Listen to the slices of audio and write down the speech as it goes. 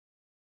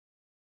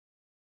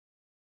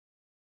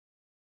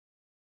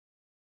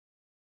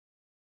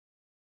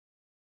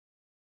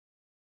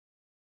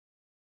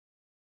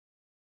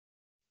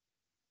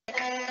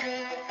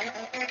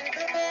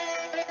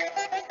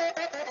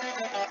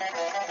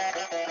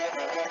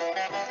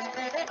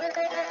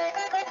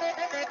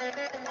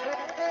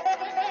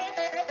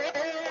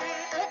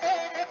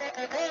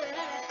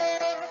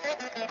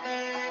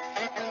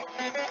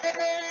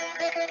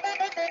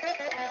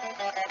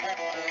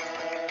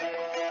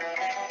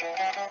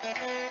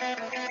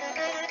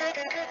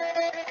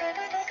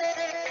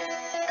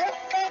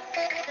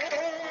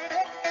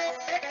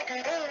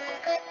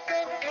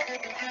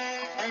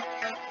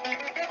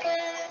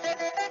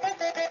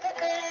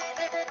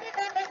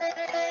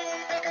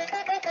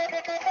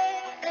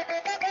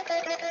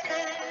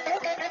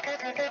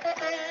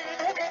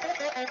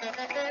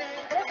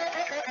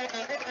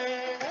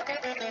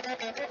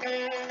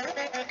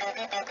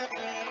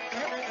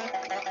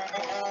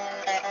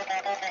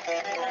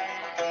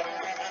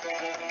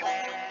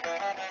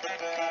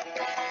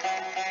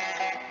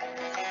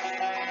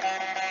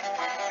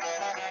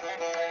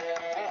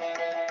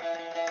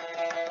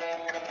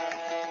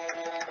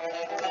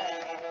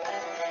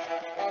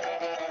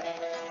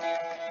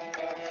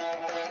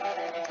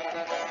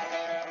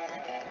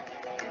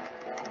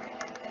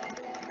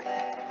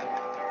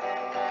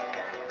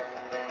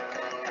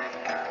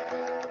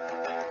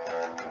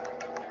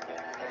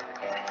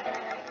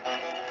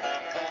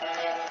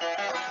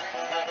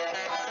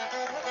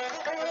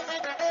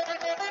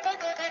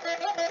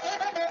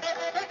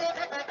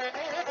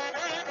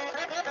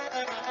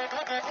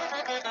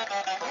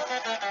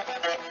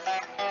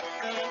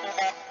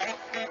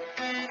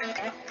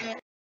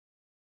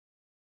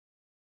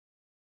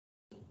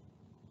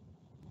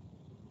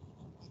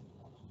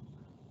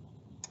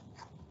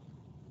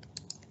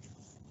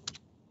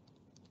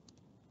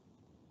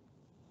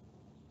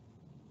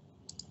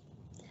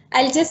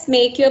I'll just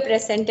make you a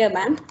presenter,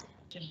 ma'am.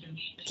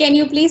 Can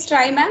you please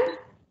try, ma'am?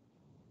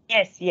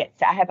 Yes,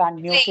 I have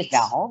unmuted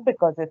now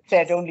because it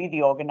said only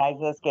the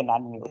organizers can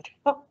unmute.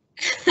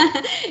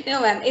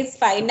 No, ma'am, it's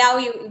fine. Now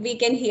we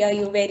can hear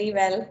you very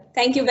well.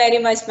 Thank you very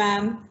much,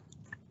 ma'am.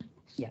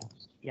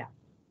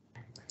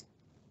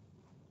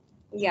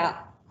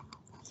 Yeah.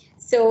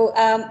 So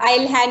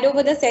I'll hand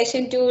over the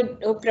session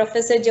to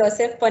Professor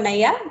Joseph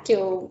Ponaya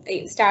to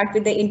start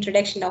with the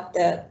introduction of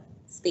the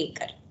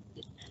speaker.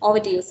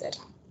 Over to you, sir.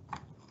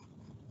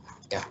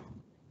 Yeah.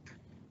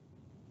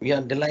 We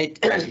are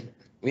delighted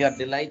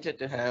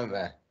to have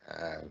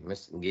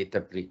Ms.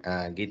 Githa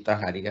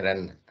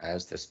Hariharan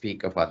as the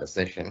speaker for the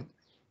session.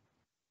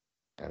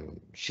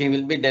 She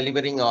will be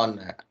delivering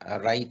on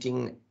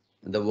writing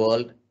the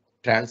world,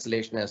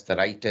 translation as the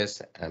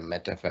writer's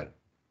metaphor.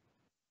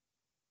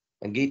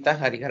 Githa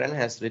Hariharan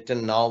has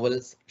written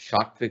novels,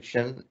 short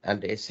fiction,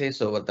 and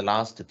essays over the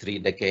last 3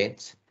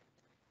 decades.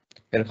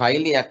 Her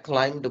highly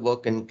acclaimed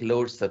work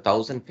includes The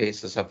 1,000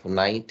 Faces of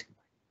Night,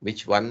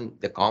 which won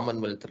the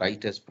Commonwealth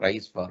Writers'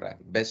 Prize for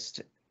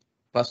Best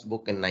First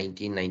Book in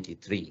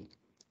 1993.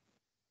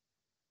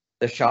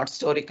 The short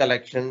story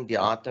collection, The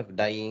Art of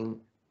Dying,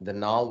 the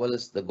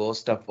novels The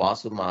Ghost of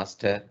Vasu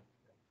Master,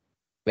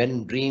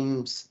 When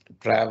Dreams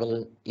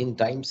Travel, In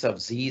Times of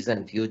Seas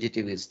and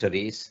Fugitive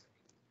Histories,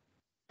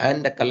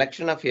 and a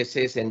collection of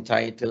essays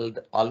entitled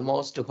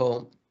Almost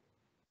Home,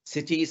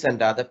 Cities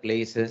and Other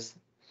Places.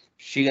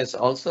 She has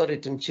also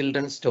written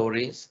children's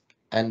stories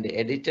and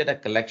edited a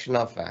collection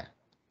of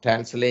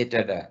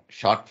translated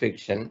short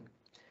fiction,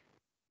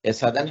 A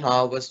Southern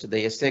Harvest,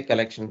 the essay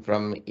collection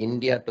From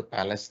India to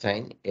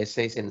Palestine,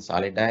 Essays in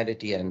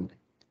Solidarity, and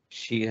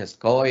she has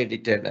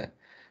co-edited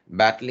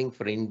Battling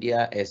for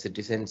India, a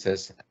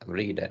Citizen's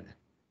Reader.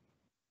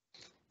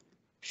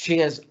 She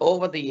has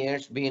over the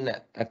years been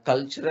a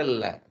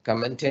cultural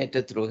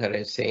commentator through her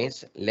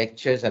essays,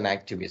 lectures, and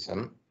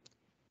activism.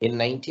 In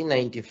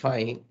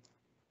 1995,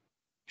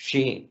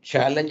 she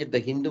challenged the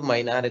Hindu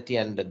Minority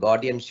and the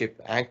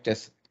Guardianship Act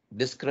as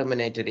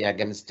discriminatory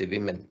against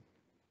women.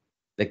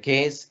 The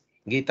case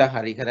Githa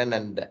Hariharan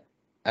and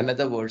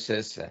another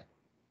versus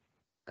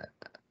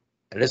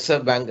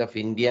Reserve Bank of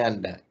India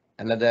and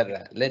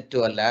another led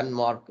to a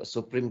landmark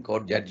Supreme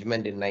Court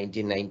judgment in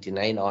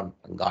 1999 on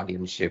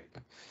guardianship.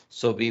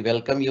 So we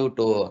welcome you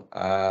to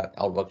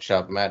our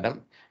workshop,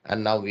 madam.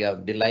 And now we are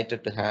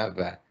delighted to have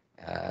Ms.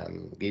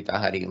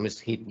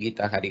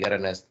 Githa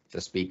Hariharan as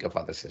the speaker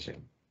for the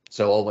session.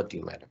 So over to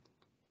you, madam.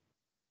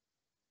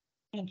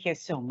 Thank you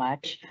so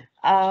much.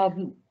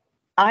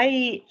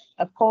 I,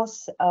 of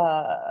course,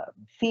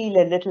 feel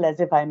a little as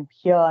if I'm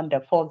here under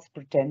false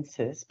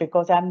pretenses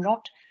because I'm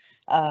not,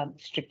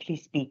 strictly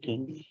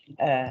speaking,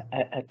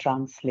 a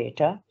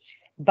translator,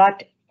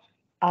 but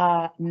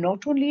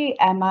not only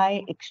am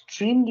I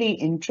extremely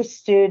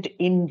interested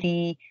in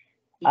the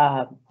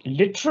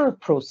literal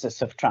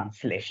process of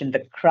translation,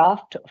 the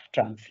craft of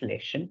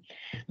translation,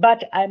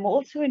 but I'm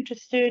also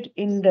interested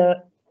in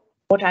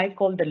what I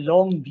call the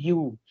long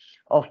view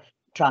of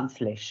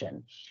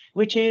translation,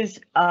 which is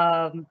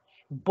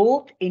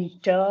both in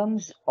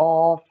terms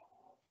of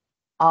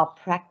our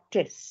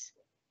practice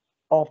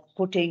of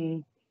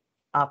putting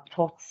our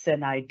thoughts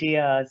and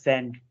ideas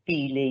and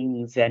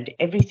feelings and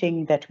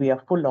everything that we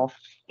are full of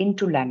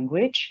into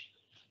language,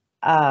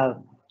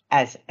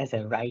 as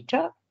a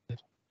writer,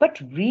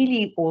 but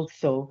really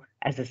also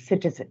as a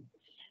citizen.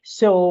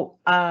 So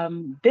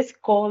this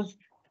calls,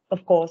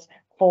 of course,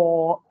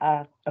 for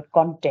a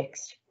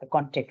context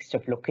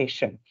of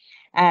location.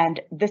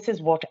 And this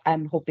is what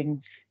I'm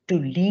hoping to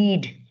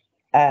lead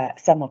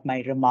some of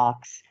my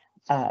remarks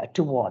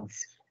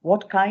towards.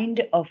 What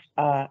kind of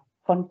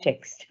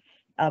context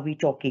are we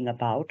talking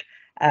about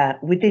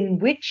within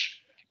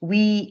which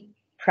we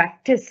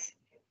practice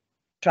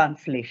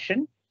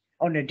translation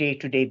on a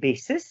day-to-day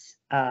basis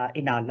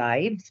in our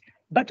lives,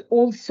 but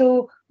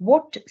also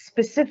what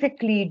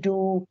specifically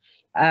do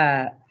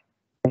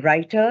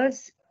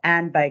writers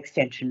and by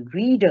extension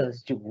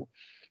readers do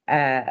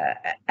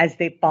as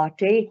they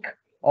partake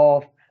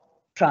of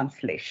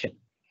translation.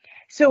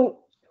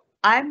 So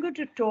I'm going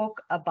to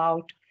talk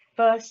about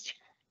first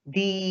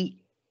the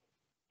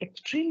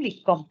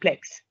extremely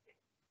complex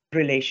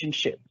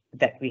relationship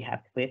that we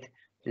have with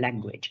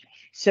language.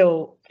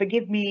 So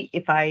forgive me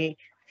if I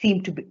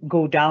seem to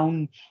go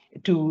down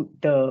to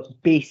the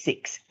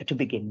basics to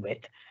begin with.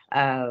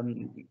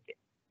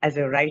 As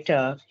a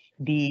writer,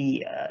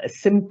 the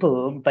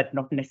simple but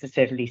not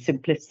necessarily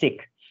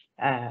simplistic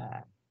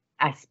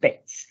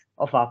aspects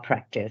of our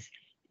practice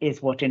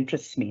is what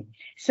interests me.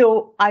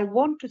 So I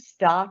want to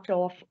start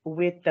off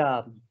with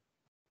a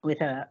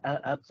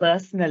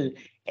personal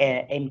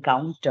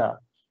encounter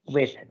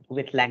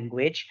with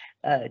language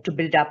to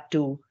build up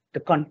to the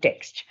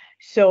context.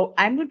 So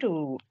I'm going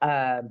to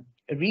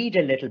read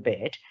a little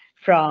bit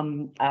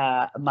from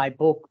my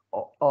book,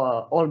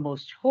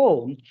 Almost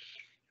Home.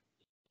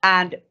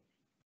 And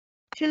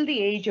till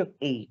the age of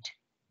 8,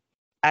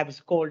 I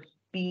was called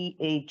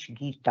P.H.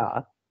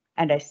 Githa,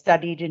 and I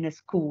studied in a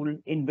school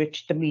in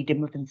which the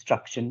medium of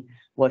instruction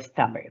was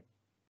Tamil.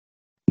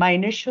 My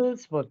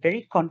initials were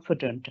very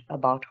confident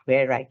about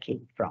where I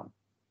came from.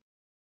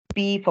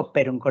 P for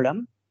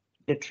Perunkulam,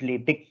 literally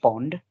Big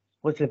Pond,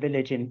 was the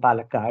village in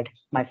Palakkad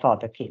my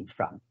father came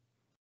from.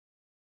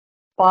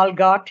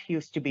 Palghat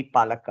used to be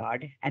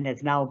Palakkad and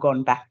has now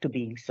gone back to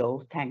being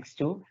so thanks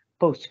to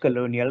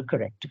post-colonial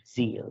corrective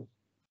zeal.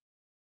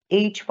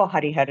 H for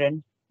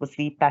Hariharan was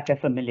the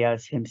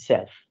paterfamilias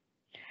himself.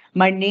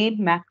 My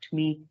name mapped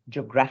me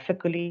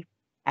geographically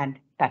and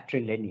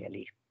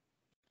patrilineally.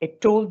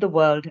 It told the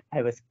world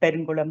I was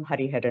Perunkulam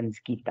Hariharan's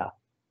Githa.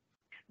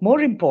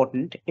 More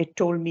important, it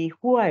told me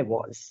who I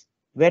was,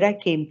 where I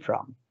came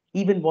from,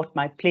 even what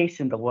my place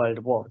in the world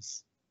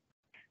was.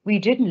 We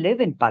didn't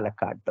live in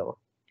Palakkad, though.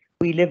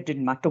 We lived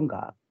in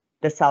Matunga,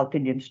 the South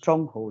Indian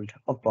stronghold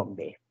of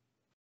Bombay.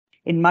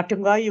 In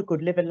Matunga, you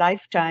could live a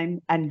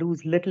lifetime and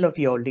lose little of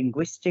your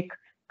linguistic,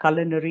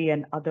 culinary,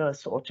 and other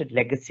assorted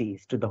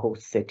legacies to the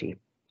host city.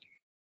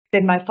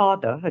 Then my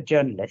father, a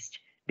journalist,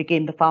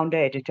 became the founder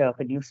editor of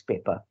a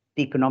newspaper,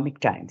 the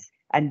Economic Times,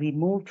 and we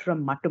moved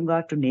from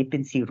Matunga to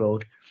Nepinsi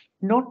Road,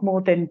 not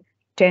more than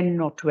 10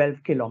 or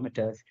 12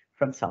 kilometers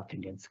from South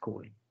Indian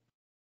School.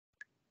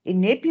 In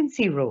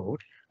Nepinsi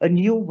Road, a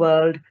new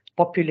world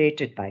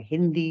populated by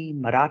Hindi,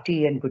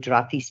 Marathi, and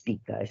Gujarati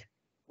speakers,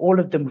 all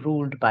of them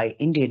ruled by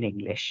Indian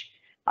English,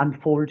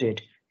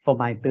 unfolded for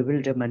my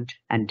bewilderment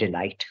and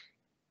delight.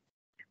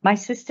 My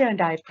sister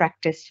and I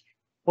practiced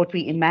what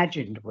we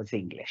imagined was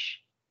English.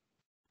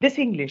 This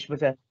English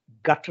was a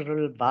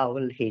guttural,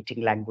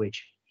 vowel-hating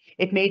language.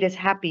 It made us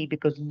happy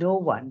because no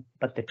one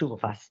but the two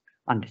of us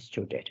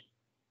understood it.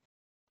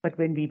 But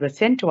when we were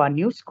sent to our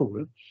new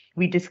school,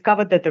 we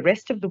discovered that the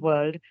rest of the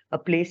world, a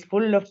place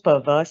full of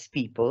perverse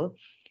people,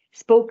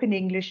 spoke an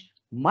English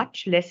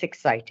much less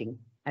exciting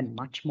and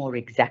much more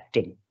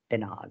exacting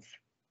than ours.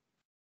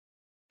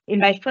 In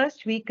my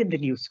first week in the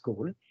new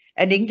school,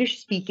 an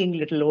English-speaking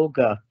little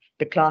ogre,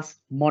 the class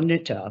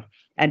monitor,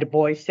 and a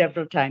boy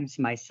several times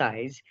my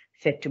size,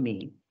 said to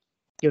me,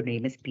 "Your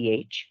name is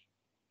PH,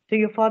 so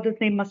your father's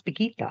name must be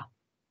Githa."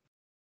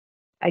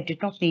 I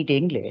did not need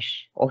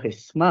English or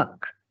his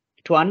smirk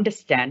to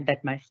understand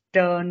that my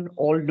stern,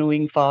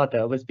 all-knowing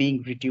father was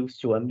being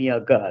reduced to a mere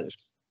girl.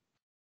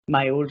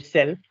 My old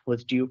self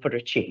was due for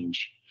a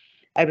change.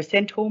 I was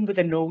sent home with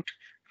a note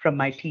from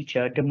my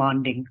teacher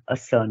demanding a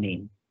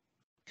surname.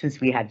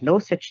 Since we had no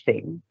such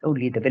thing,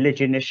 only the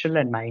village initial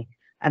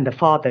and the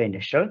father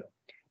initial,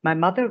 my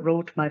mother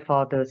wrote my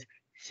father's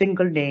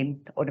single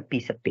name on a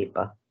piece of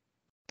paper,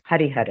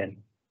 Hariharan.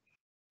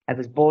 I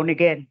was born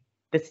again,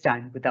 this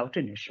time without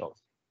initials.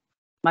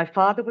 My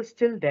father was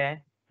still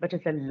there, but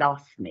as a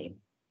last name.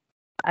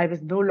 I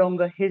was no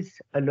longer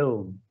his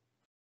alone.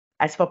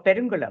 As for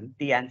Perunkulam,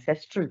 the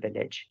ancestral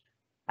village,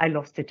 I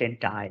lost it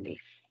entirely.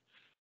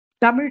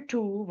 Tamil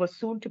too was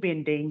soon to be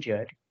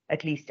endangered,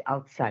 at least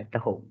outside the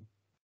home.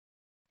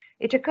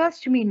 It occurs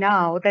to me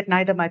now that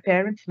neither my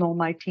parents nor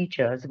my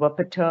teachers were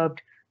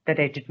perturbed that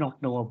I did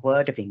not know a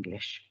word of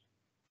English.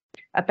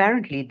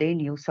 Apparently, they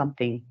knew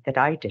something that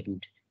I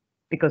didn't,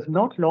 because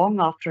not long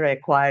after I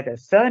acquired a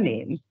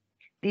surname,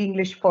 the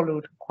English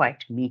followed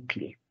quite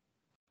meekly.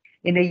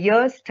 In a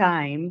year's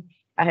time,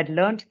 I had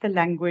learned the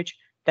language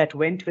that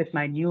went with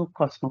my new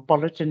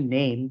cosmopolitan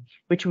name,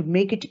 which would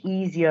make it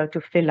easier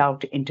to fill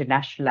out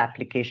international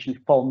application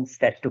forms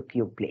that took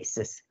you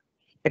places.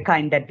 the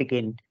kind that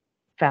begin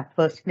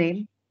first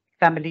name,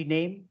 family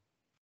name.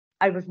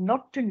 I was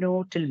not to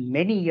know till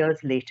many years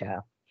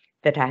later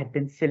that I had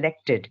been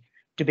selected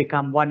to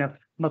become one of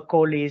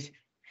Macaulay's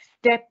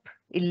step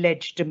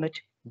illegitimate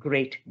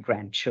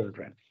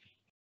great-grandchildren.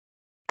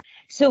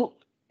 So,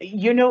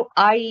 you know,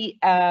 I,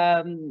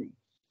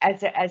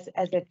 as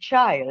a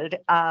child,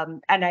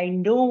 and I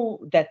know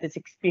that this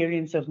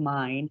experience of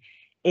mine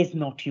is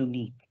not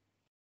unique,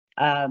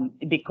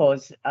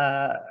 because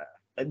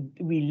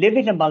we live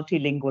in a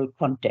multilingual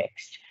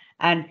context,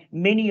 and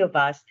many of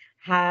us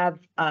have,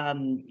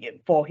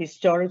 for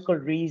historical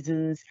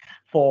reasons,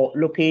 for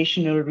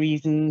locational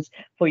reasons,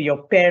 for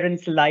your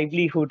parents'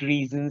 livelihood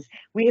reasons,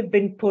 we have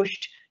been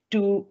pushed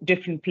to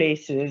different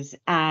places,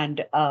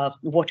 and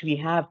what we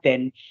have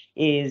then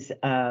is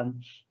a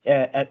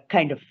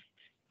kind of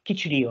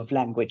khichdi of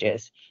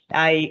languages.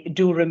 I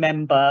do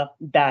remember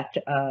that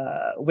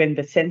when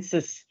the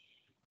census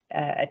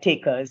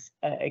takers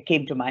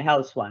came to my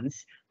house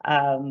once,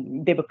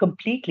 they were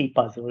completely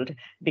puzzled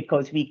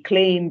because we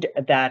claimed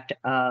that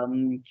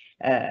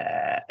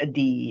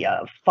the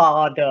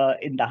father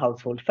in the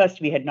household,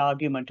 first we had an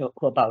argument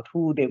about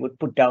who they would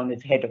put down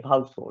as head of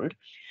household,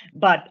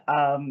 but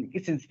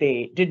since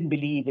they didn't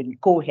believe in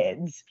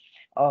co-heads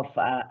of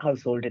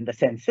household in the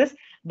census,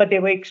 but they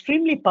were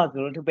extremely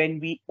puzzled when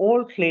we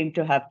all claimed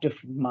to have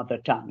different mother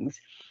tongues.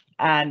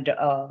 And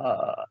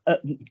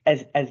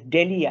as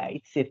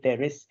Delhiites, if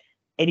there is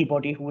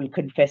anybody who will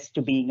confess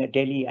to being a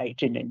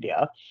Delhiite in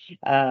India,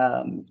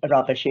 a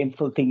rather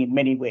shameful thing in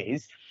many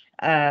ways,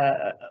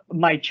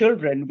 my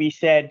children, we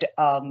said,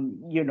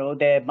 you know,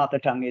 their mother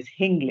tongue is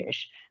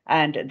Hinglish.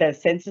 And the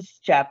census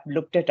chap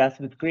looked at us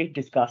with great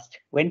disgust,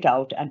 went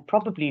out and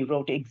probably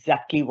wrote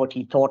exactly what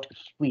he thought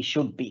we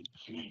should be.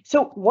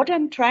 So what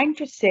I'm trying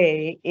to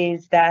say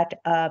is that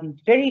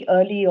very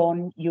early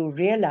on, you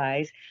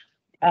realize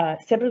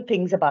several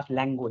things about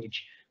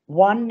language.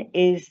 One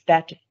is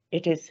that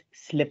it is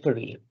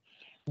slippery.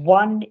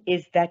 One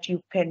is that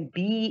you can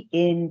be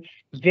in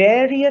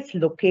various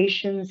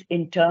locations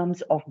in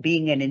terms of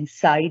being an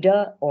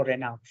insider or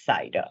an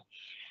outsider.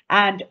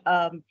 And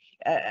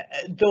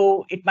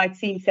though it might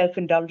seem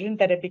self-indulgent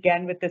that I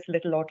began with this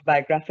little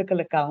autobiographical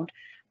account,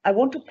 I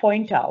want to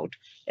point out,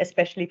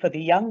 especially for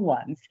the young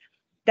ones,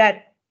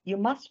 that you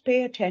must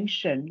pay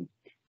attention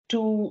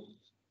to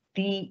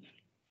the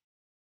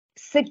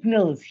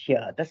signals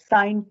here, the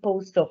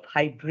signposts of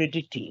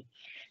hybridity.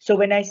 So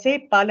when I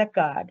say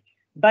Palakkad,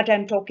 but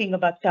I'm talking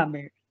about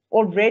Tamil,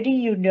 already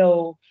you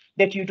know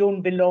that you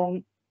don't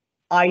belong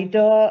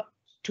either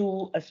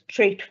to a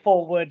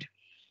straightforward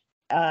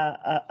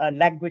a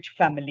language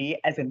family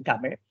as in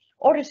Tamil,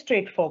 or a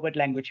straightforward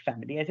language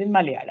family as in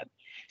Malayalam.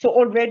 So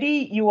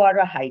already you are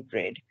a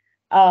hybrid,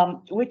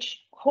 which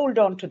hold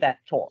on to that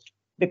thought,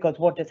 because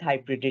what does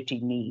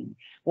hybridity mean?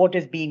 What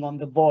does being on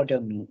the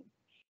border mean?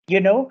 You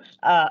know,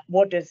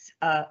 what does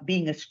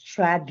being a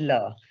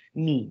straddler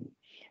mean?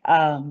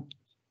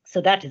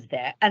 So that is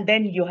there. And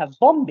then you have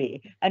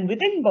Bombay, and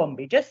within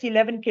Bombay, just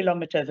 11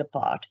 kilometers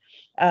apart,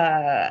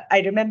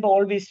 I remember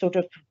always sort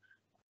of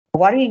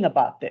worrying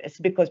about this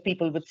because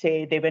people would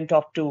say they went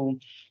off to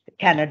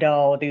Canada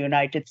or the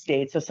United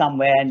States or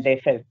somewhere and they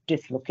felt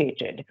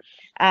dislocated.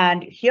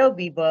 And here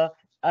we were,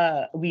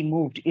 we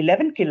moved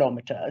 11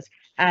 kilometers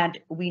and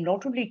we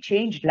not only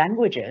changed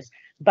languages,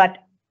 but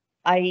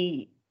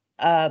I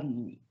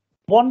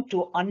want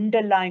to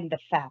underline the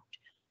fact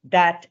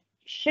that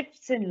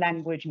shifts in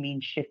language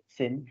mean shifts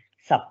in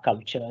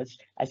subcultures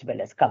as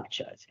well as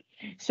cultures.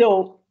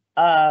 So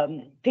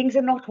things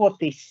are not what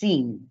they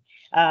seem.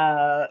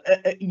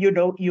 You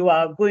know, you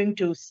are going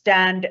to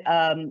stand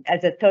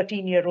as a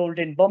 13-year-old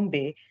in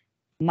Bombay,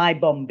 my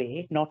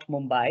Bombay, not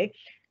Mumbai.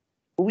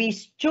 We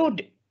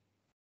stood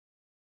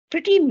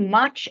pretty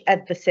much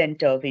at the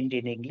center of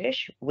Indian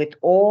English with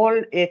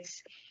all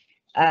its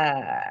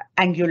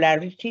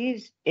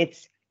angularities,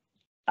 its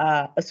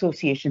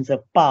associations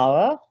of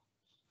power,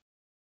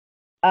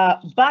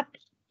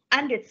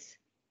 and its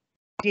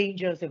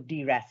dangers of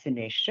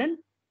deracination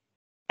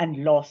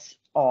and loss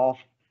of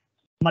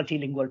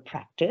multilingual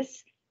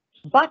practice,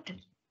 but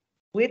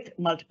with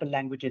multiple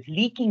languages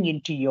leaking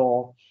into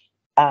your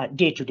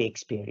day-to-day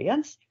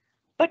experience.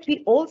 But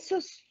we also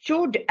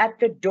stood at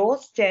the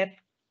doorstep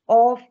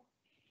of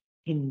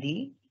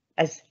Hindi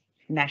as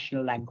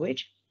national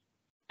language,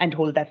 and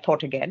hold that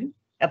thought again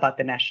about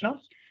the national,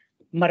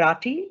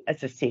 Marathi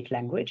as a state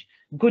language,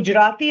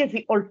 Gujarati as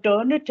the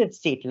alternative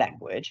state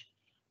language,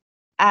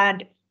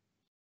 and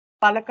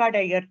Palakkad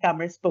Iyer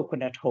Tamil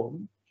spoken at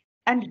home.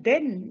 And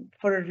then,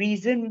 for a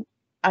reason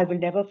I will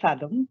never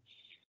fathom,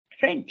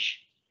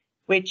 French,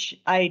 which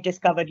I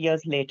discovered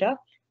years later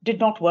did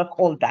not work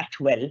all that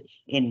well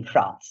in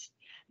France.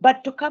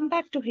 But to come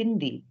back to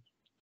Hindi,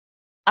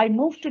 I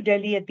moved to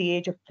Delhi at the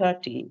age of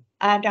 30,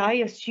 and I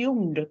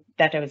assumed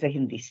that I was a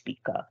Hindi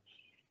speaker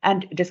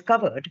and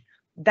discovered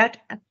that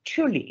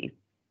actually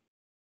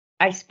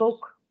I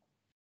spoke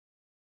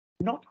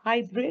not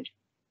hybrid,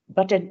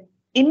 but an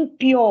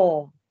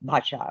impure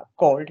bhasha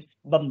called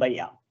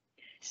Bambaya.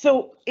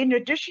 So in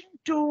addition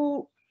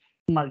to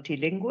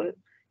multilingual.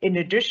 In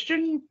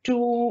addition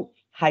to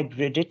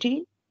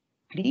hybridity,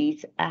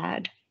 please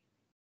add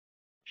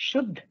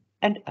Shuddh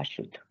and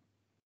Ashuddh.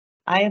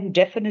 I am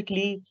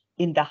definitely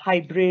in the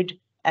hybrid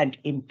and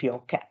impure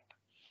camp.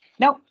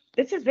 Now,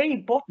 this is very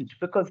important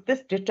because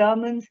this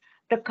determines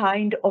the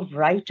kind of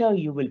writer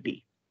you will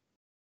be.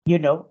 You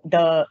know,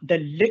 the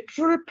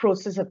literal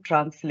process of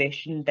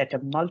translation that a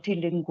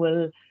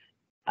multilingual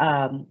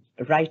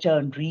writer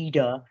and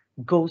reader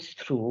goes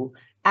through,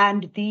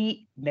 and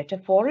the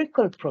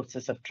metaphorical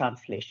process of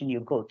translation you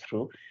go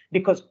through,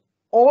 because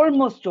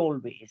almost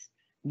always,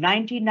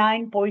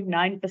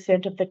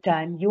 99.9% of the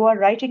time, you are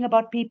writing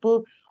about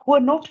people who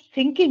are not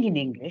thinking in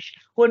English,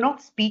 who are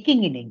not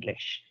speaking in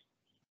English.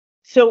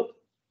 So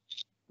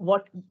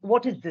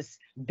what is this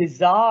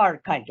bizarre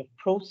kind of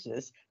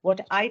process, what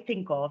I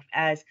think of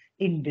as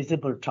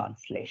invisible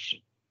translation?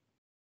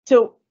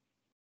 So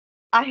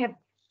I have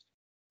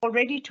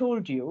already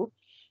told you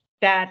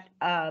that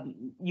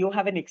you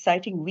have an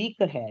exciting week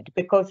ahead,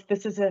 because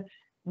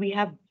we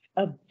have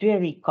a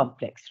very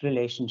complex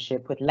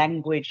relationship with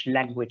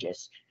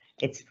languages.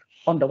 It's,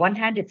 on the one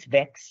hand, it's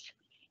vexed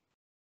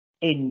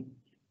in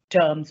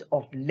terms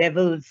of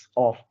levels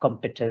of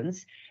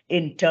competence,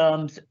 in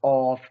terms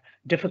of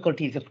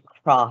difficulties of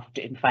craft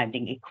in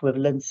finding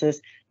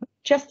equivalences,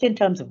 just in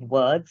terms of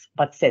words,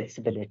 but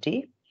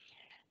sensibility.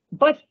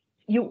 But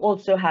you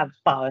also have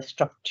power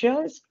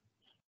structures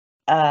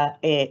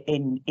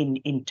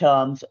in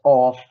terms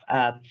of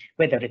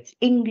whether it's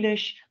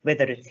English,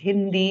 whether it's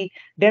Hindi.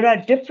 There are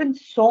different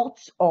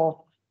sorts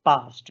of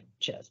power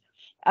structures.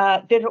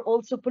 There are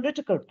also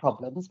political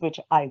problems, which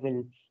I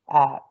will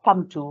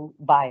come to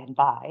by and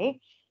by.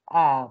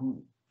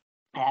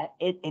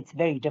 It's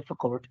very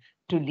difficult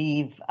to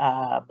leave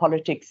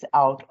politics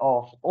out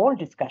of all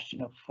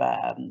discussion of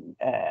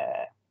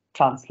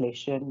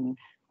translation,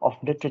 of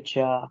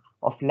literature,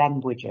 of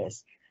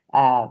languages.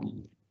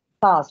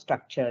 Power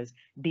structures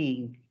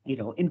being,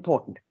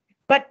 important.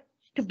 But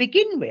to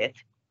begin with,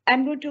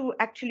 I'm going to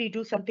actually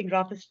do something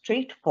rather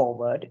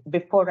straightforward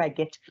before I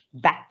get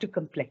back to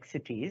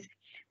complexities,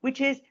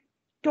 which is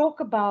talk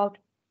about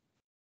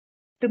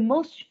the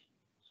most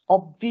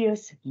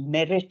obvious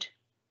merit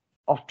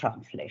of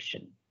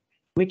translation,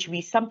 which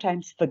we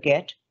sometimes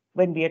forget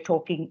when we are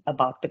talking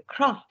about the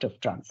craft of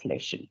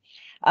translation.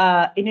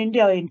 In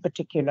India in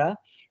particular,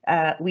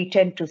 we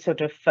tend to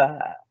sort of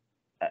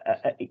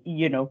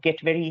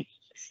get very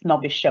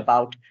snobbish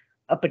about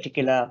a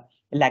particular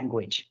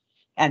language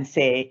and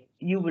say,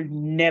 you will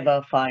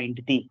never find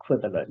the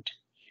equivalent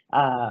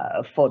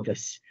for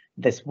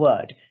this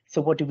word.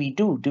 So what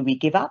do? Do we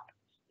give up,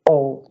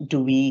 or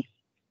do we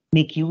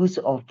make use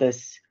of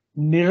this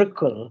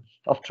miracle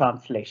of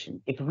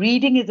translation? If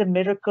reading is a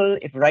miracle,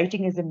 if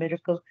writing is a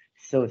miracle,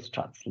 so is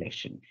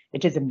translation.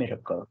 It is a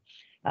miracle.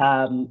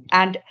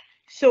 And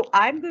so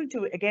I'm going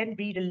to, again,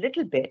 read a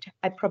little bit.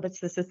 I promise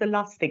this is the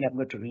last thing I'm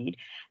going to read.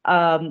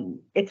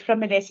 It's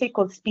from an essay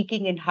called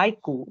Speaking in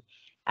Haiku.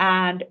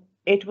 And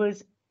it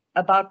was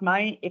about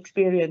my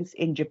experience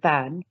in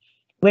Japan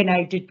when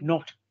I did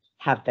not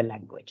have the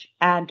language.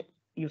 And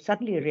you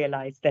suddenly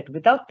realize that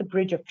without the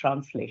bridge of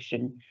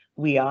translation,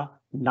 we are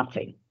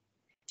nothing.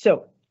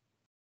 So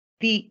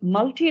the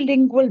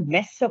multilingual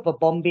mess of a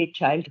Bombay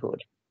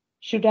childhood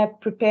should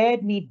have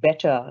prepared me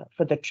better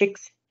for the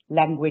tricks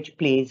language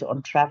plays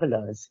on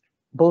travelers,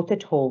 both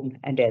at home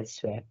and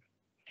elsewhere.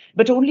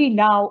 But only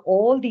now,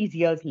 all these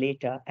years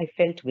later, I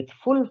felt with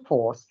full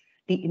force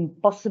the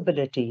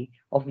impossibility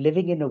of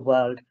living in a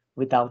world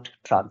without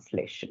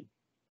translation.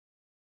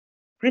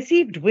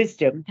 Received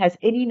wisdom has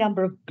any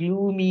number of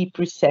gloomy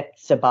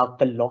precepts about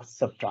the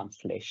loss of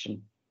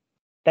translation,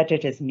 that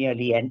it is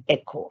merely an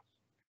echo,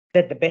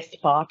 that the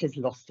best part is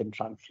lost in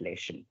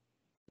translation.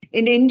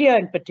 In India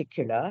in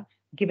particular,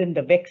 given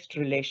the vexed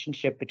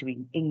relationship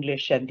between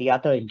English and the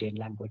other Indian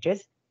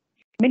languages,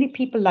 many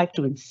people like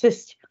to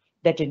insist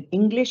that an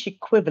English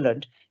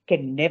equivalent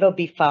can never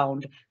be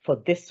found for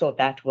this or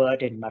that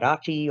word in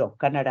Marathi or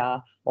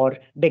Kannada or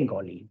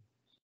Bengali.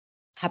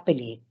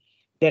 Happily,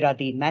 there are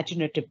the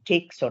imaginative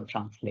takes on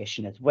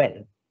translation as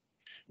well,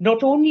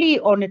 not only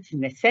on its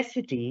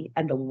necessity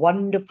and the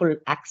wonderful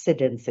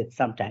accidents it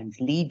sometimes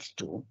leads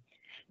to,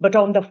 but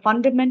on the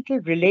fundamental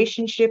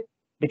relationship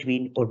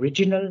between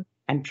original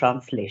and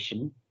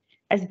translation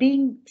as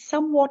being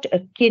somewhat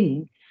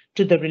akin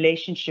to the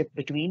relationship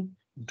between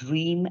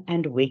dream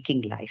and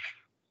waking life.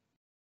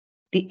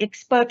 The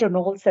expert on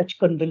all such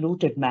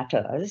convoluted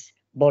matters,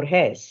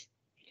 Borges,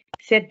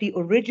 said the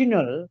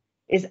original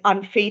is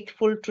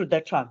unfaithful to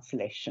the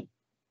translation.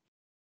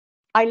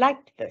 I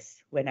liked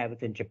this when I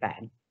was in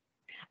Japan.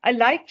 I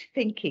liked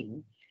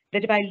thinking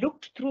that if I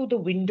looked through the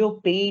window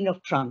pane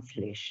of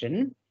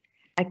translation,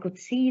 I could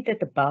see that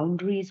the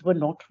boundaries were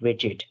not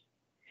rigid,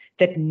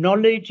 that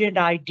knowledge and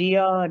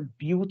idea and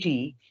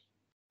beauty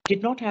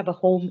did not have a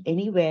home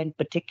anywhere in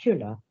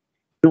particular,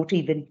 not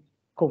even,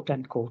 quote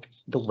unquote,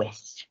 the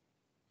West.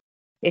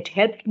 It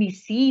helped me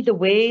see the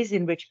ways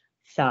in which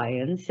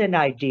science and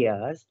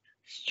ideas,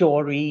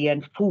 story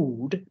and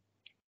food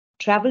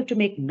travel to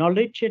make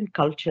knowledge and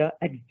culture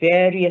at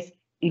various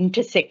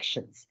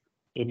intersections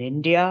in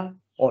India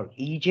or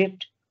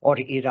Egypt or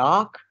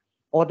Iraq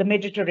or the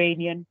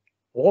Mediterranean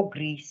or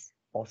Greece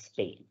or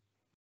Spain.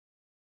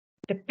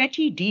 The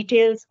petty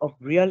details of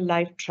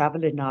real-life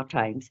travel in our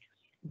times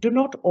do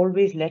not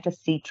always let us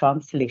see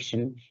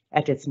translation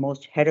at its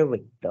most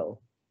heroic, though.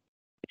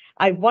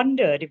 I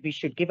wondered if we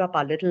should give up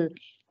our little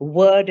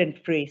word and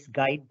phrase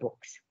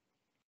guidebooks.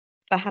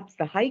 Perhaps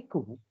the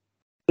haiku,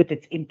 with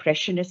its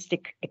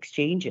impressionistic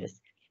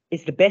exchanges,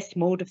 is the best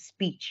mode of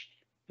speech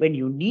when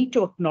you need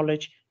to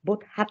acknowledge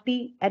both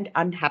happy and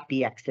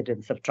unhappy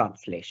accidents of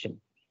translation.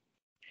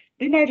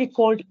 Then I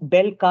recalled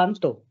Bel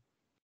Canto,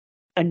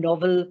 a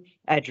novel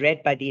I'd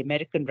read by the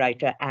American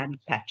writer Anne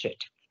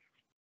Patchett.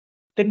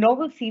 The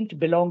novel seemed to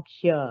belong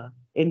here,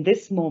 in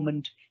this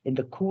moment, in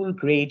the cool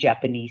grey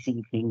Japanese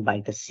evening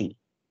by the sea.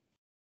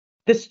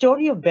 The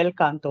story of Bel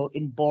Canto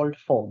in bald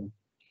form.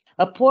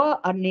 A poor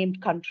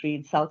unnamed country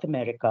in South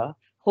America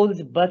holds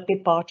a birthday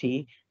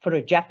party for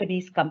a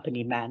Japanese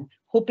company man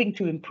hoping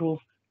to improve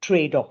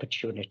trade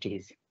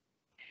opportunities.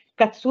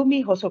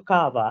 Katsumi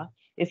Hosokawa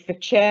is the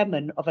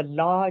chairman of a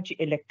large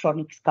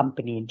electronics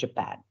company in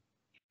Japan.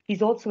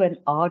 He's also an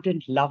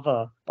ardent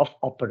lover of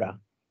opera.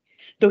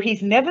 Though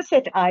he's never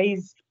set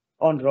eyes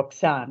on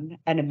Roxanne,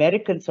 an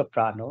American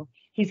soprano,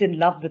 he's in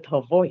love with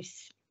her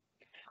voice.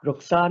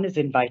 Roxanne is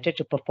invited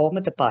to perform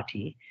at the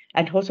party,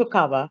 and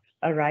Hosokawa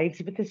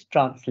arrives with his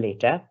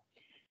translator,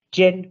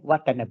 Gen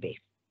Watanabe.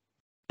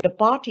 The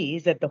party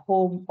is at the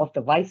home of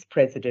the vice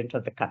president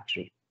of the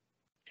country.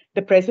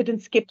 The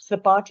president skips the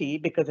party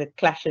because it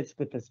clashes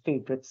with his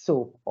favorite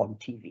soap on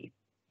TV.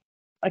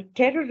 A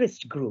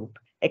terrorist group,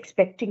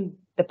 expecting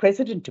the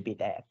president to be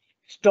there,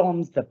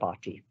 storms the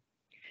party.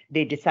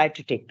 They decide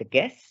to take the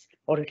guests,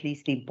 or at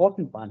least the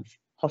important ones,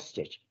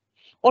 hostage.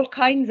 All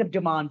kinds of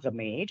demands are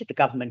made. The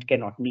government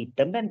cannot meet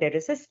them, and there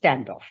is a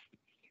standoff.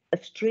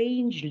 A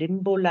strange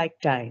limbo-like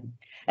time,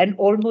 an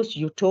almost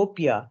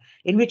utopia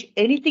in which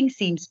anything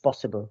seems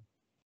possible,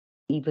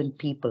 even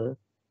people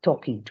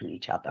talking to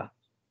each other.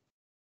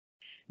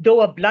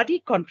 Though a bloody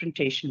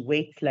confrontation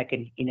waits like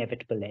an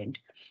inevitable end,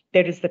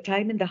 there is the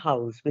time in the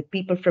house with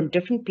people from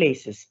different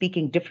places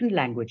speaking different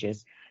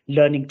languages,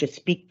 learning to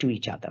speak to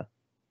each other.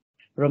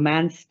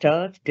 Romance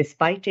stirs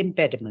despite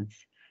impediments.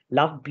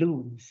 Love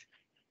blooms.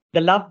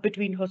 The love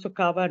between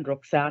Hosokawa and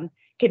Roxanne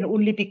can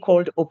only be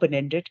called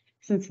open-ended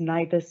since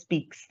neither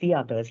speaks the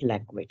other's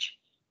language.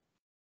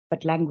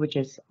 But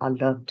languages are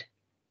learned,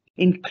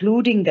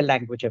 including the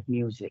language of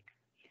music.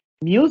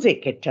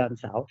 Music, it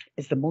turns out,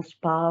 is the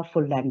most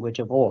powerful language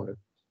of all.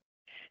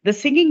 The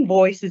singing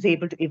voice is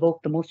able to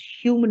evoke the most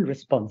human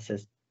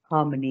responses,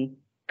 harmony,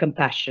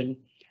 compassion,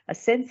 a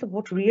sense of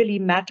what really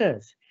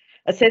matters,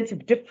 a sense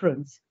of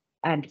difference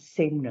and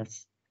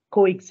sameness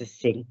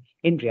coexisting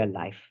in real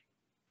life.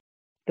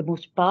 The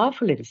most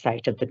powerful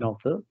insight of the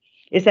novel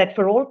is that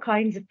for all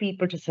kinds of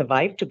people to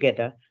survive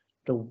together,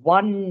 the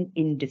one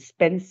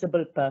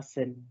indispensable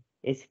person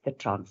is the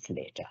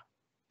translator.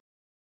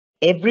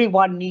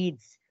 Everyone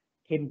needs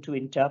him to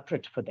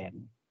interpret for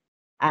them.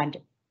 And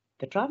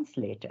the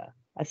translator,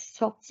 a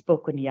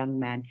soft-spoken young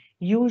man,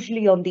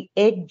 usually on the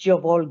edge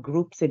of all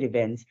groups and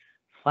events,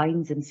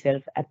 finds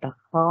himself at the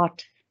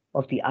heart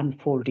of the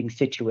unfolding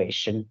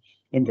situation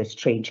in the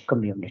strange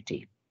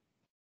community.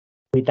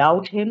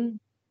 Without him,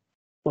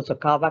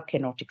 Hosokawa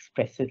cannot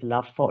express his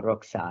love for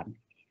Roxanne.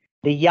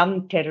 The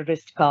young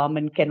terrorist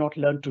Carmen cannot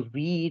learn to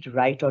read,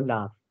 write, or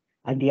love,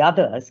 and the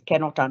others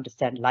cannot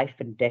understand life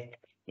and death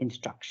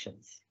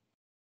instructions.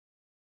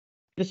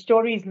 The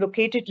story is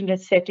located in a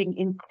setting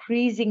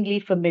increasingly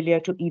familiar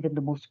to even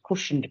the most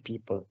cushioned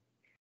people.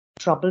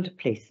 Troubled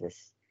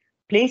places.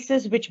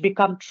 Places which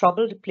become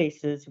troubled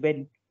places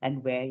when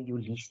and where you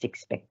least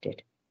expect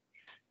it.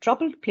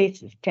 Troubled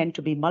places tend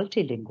to be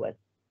multilingual,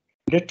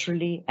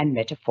 literally and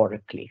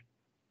metaphorically.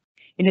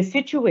 In a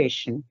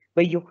situation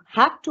where you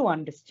have to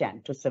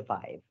understand to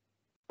survive,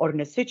 or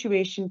in a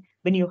situation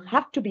when you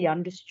have to be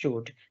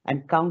understood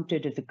and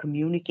counted as a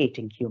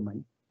communicating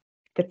human,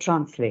 the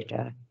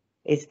translator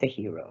is the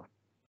hero.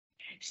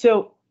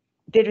 So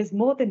there is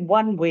more than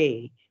one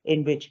way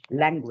in which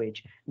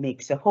language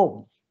makes a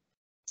home.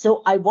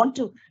 So I want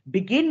to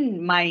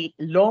begin my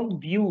long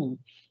view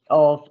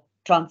of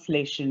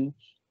translation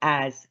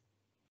as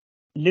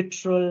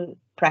literal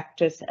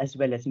practice as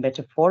well as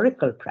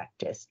metaphorical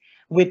practice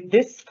with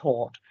this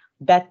thought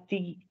that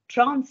the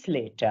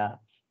translator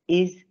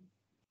is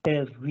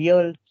the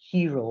real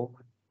hero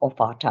of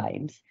our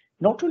times,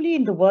 not only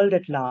in the world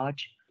at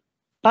large,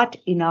 but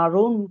in our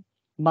own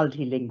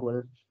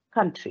multilingual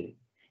country.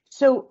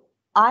 So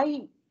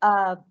I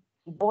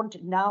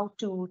want now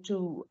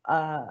to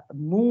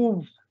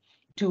move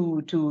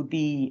to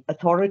the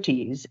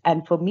authorities.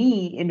 And for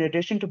me, in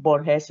addition to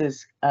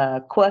Borges's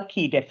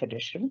quirky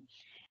definition,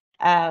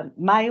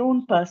 my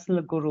own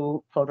personal guru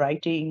for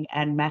writing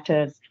and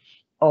matters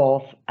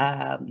of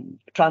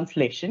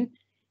translation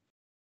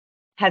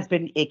has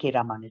been A.K.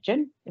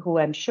 Ramanujan, who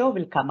I'm sure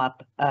will come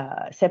up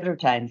several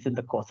times in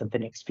the course of the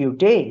next few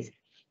days.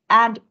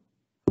 And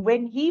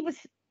when he was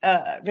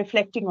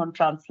reflecting on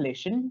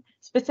translation,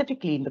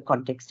 specifically in the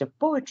context of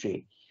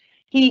poetry.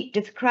 He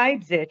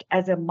describes it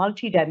as a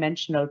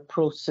multidimensional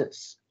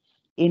process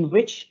in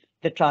which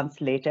the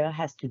translator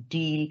has to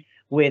deal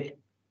with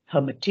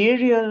her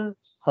material,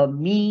 her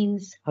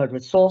means, her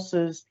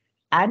resources,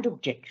 and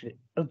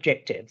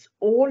objectives,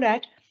 all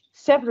at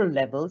several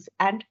levels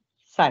and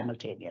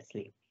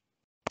simultaneously.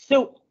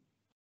 So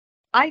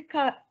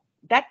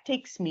that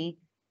takes me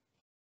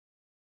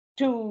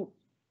to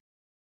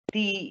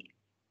the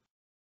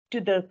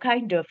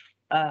kind of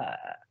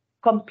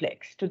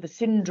complex, to the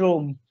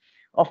syndrome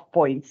of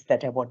points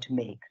that I want to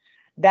make.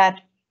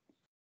 That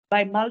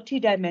by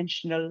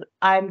multidimensional,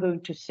 I'm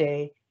going to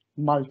say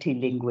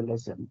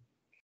multilingualism.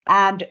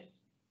 And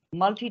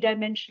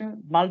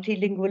multidimensional,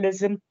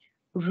 multilingualism,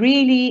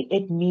 really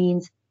it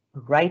means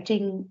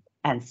writing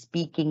and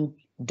speaking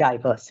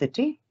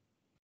diversity,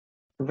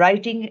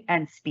 writing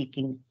and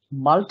speaking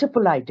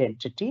multiple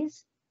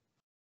identities,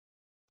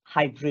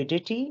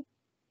 hybridity,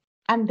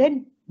 and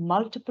then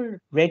multiple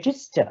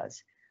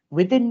registers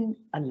within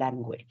a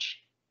language,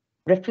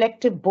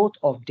 reflective both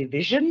of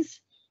divisions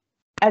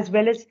as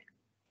well as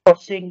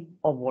crossing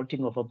or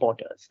vaulting over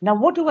borders. Now,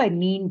 what do I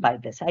mean by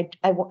this?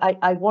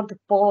 I want to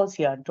pause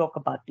here and talk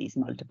about these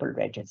multiple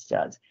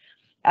registers.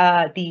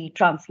 The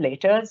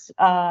translators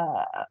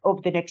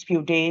over the next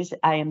few days,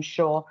 I am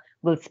sure,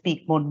 will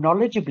speak more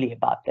knowledgeably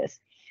about this.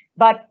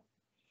 But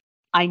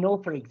I know,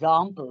 for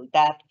example,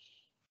 that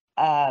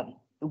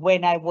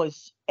when I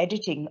was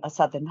editing A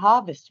Southern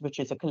Harvest, which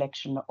is a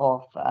collection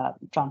of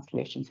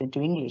translations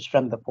into English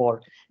from the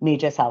 4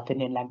 major South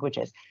Indian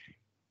languages,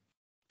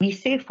 we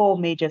say 4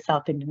 major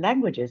South Indian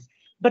languages,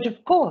 but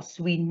of course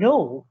we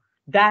know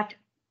that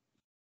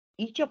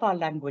each of our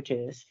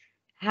languages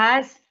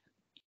has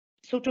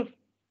sort of,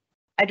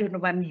 I don't know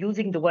if I'm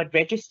using the word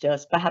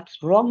registers, perhaps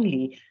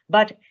wrongly,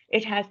 but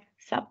it has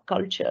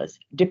subcultures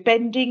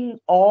depending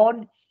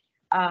on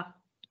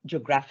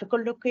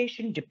geographical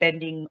location,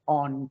 depending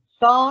on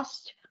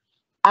caste,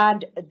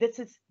 and this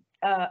is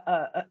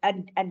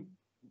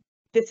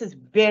this is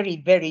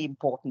very, very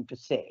important to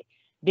say,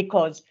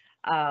 because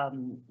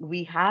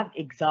we have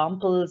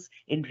examples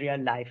in real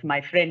life.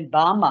 My friend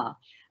Bama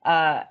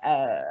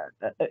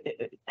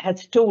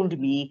has told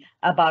me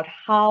about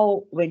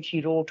how, when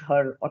she wrote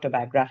her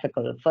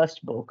autobiographical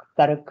first book,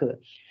 Karakku,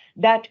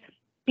 that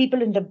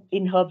people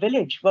in her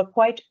village were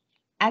quite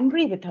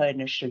angry with her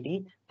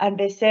initially, and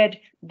they said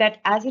that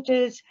as it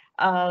is,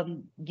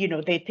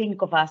 they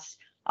think of us,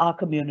 our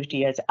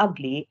community, as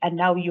ugly, and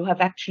now you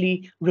have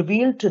actually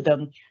revealed to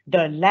them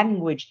the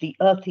language, the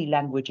earthy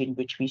language in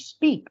which we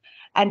speak.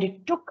 And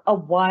it took a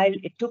while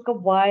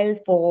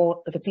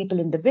for the people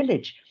in the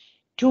village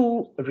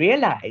to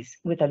realize,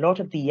 with a lot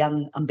of the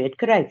young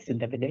Ambedkarites in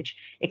the village,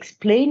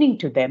 explaining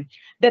to them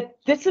that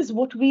this is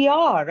what we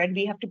are and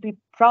we have to be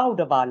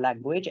proud of our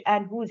language,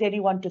 and who's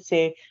anyone to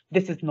say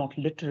this is not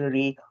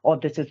literary or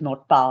this is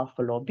not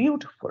powerful or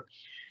beautiful.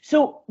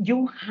 So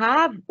you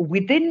have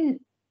within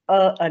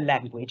a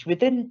language,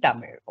 within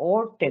Tamil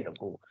or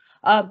Telugu,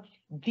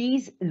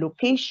 these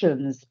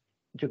locations,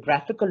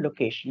 geographical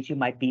locations. You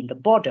might be in the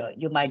border,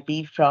 you might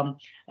be from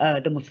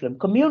the Muslim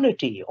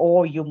community,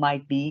 or you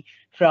might be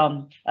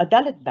from a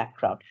Dalit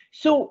background.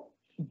 So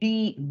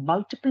the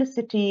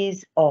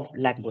multiplicities of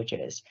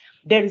languages,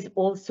 there is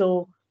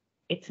also,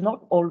 it's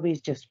not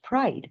always just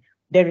pride,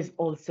 there is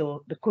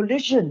also the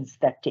collisions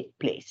that take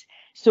place.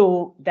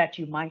 So that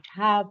you might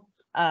have,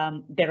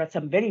 there are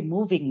some very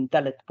moving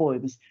Dalit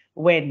poems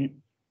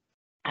when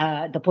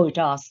the poet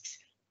asks,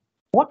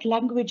 what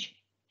language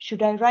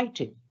should I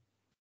write in?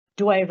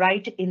 Do I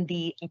write in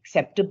the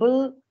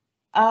acceptable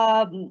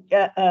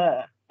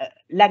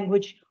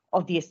language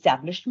of the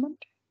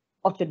establishment,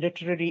 of the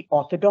literary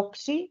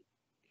orthodoxy,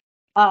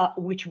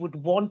 which would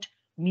want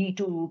me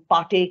to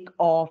partake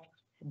of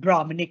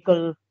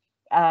Brahminical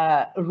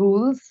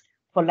rules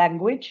for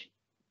language?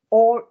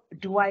 Or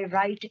do I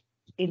write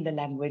in the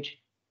language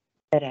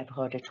that I've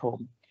heard at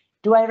home?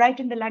 Do I write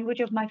in the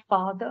language of my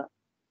father?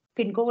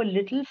 Can go a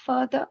little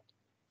further,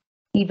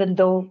 even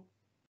though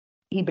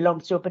he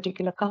belongs to a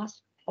particular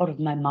caste, or of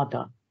my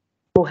mother,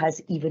 who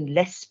has even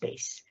less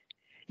space.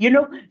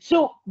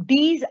 So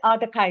these are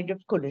the kind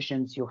of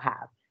collisions you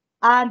have.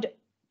 And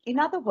in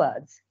other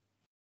words,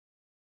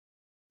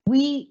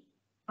 we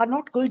are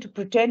not going to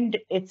pretend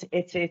it's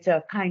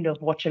a kind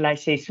of, what shall I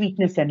say,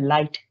 sweetness and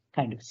light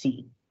kind of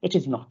scene. It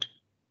is not.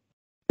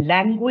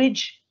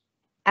 Language,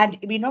 and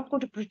we're not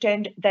going to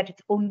pretend that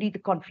it's only the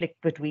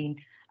conflict between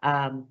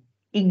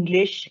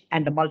English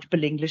and the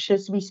multiple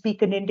Englishes we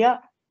speak in India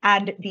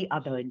and the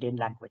other Indian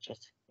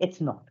languages. It's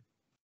not.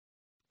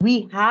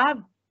 We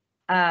have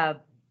a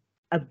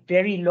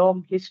very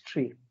long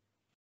history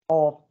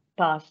of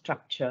power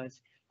structures,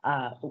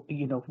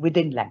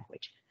 within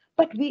language.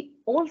 But we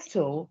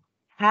also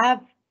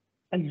have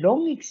a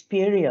long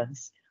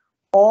experience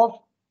of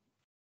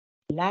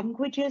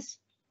languages.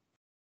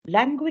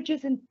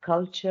 Languages and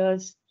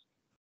cultures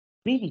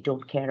really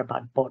don't care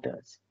about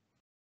borders.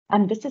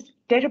 And this is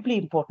terribly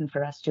important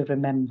for us to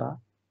remember,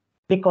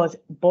 because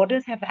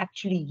borders have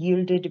actually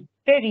yielded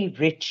very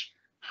rich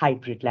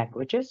hybrid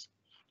languages.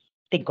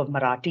 Think of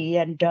Marathi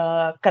and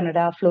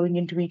Kannada flowing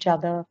into each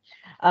other.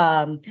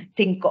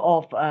 Think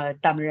of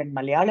Tamil and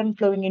Malayalam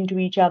flowing into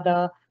each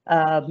other.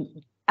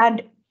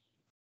 And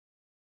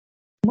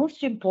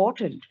most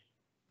important,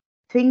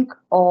 think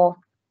of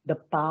the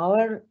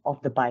power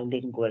of the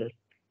bilingual.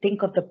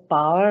 Think of the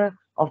power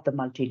of the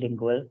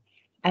multilingual.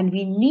 And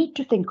we need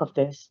to think of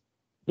this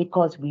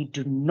because we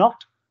do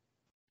not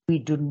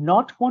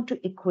want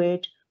to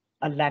equate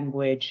a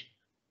language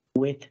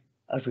with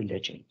a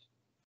religion.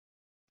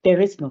 There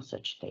is no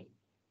such thing.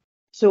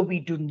 So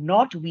we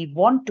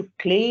want to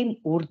claim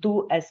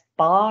Urdu as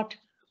part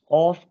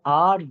of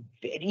our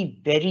very,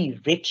 very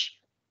rich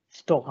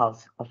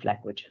storehouse of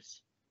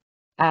languages.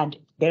 And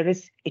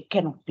it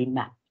cannot be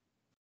mapped.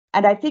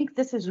 And I think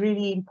this is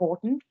really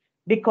important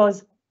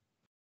because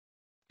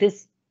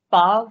this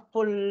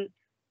powerful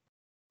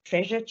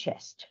treasure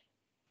chest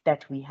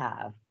that we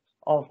have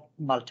of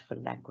multiple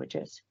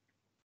languages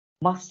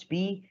must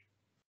be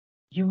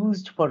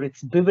used for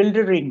its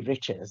bewildering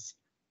riches,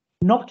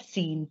 not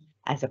seen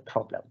as a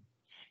problem.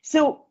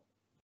 So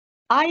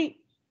I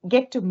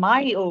get to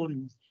my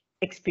own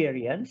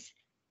experience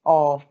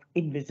of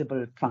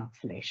invisible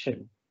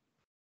translation.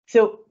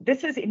 So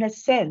this is, in a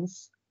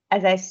sense,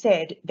 as I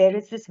said, there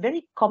is this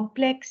very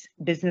complex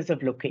business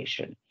of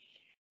location.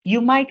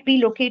 You might be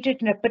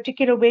located in a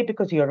particular way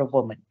because you're a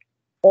woman,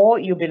 or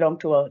you belong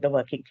to the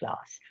working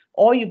class,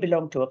 or you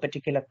belong to a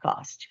particular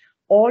caste,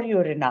 or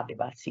you're an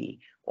Adivasi,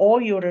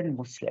 or you're a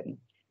Muslim.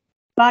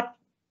 But,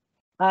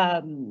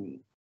 and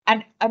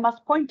I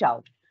must point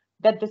out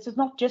that this is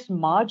not just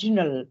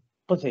marginal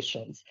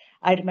positions.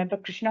 I remember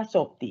Krishna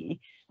Sopti,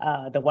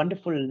 the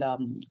wonderful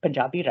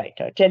Punjabi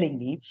writer, telling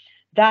me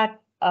that,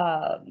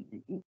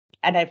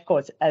 and of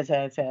course, as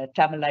a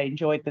Tamil, I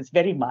enjoyed this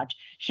very much.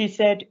 She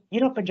said,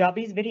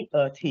 Punjabi is very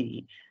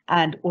earthy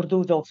and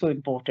Urdu is also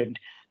important.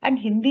 And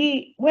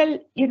Hindi, well,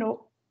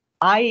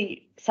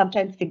 I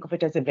sometimes think of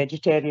it as a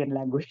vegetarian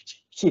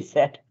language, she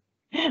said,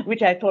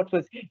 which I thought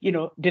was,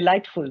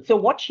 delightful. So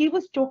what she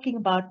was talking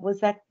about was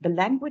that the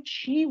language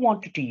she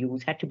wanted to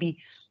use had to be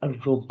a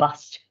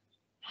robust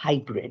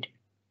hybrid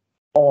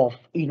of,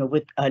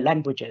 with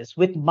languages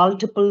with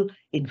multiple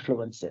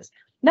influences.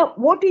 Now,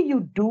 what do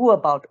you do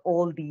about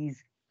all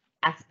these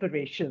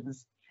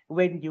aspirations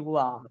when you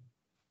are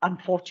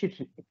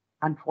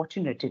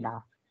unfortunate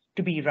enough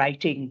to be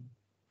writing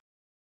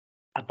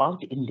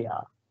about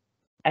India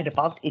and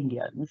about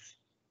Indians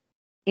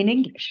in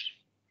English?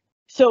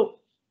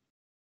 So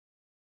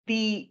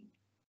the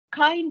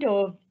kind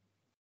of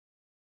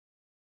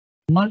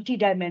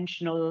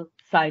multidimensional,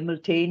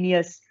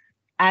 simultaneous,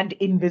 and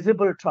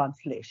invisible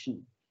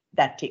translation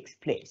that takes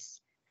place.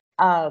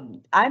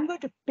 I'm going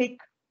to pick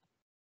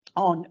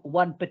on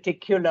one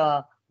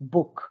particular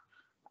book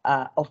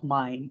of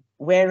mine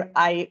where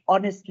I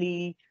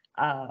honestly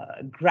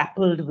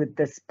grappled with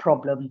this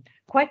problem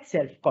quite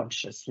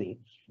self-consciously.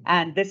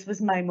 And this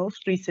was my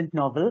most recent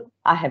novel,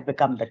 I Have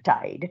Become the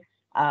Tide,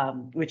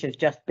 which has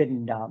just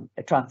been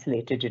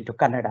translated into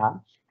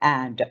Kannada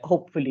and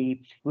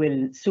hopefully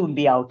will soon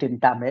be out in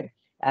Tamil.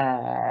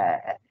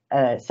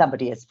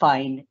 Somebody as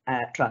fine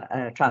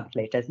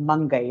translators,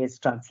 Mangai is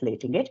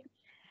translating it.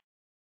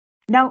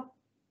 Now,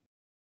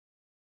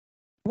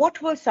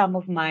 what were some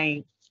of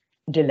my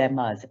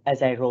dilemmas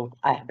as I wrote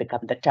I Have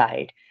Become the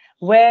Tide,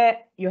 where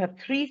you have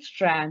three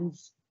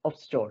strands of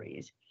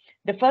stories.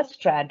 The first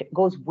strand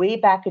goes way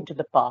back into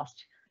the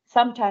past,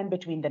 sometime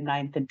between the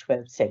 9th and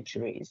 12th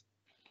centuries.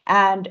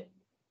 And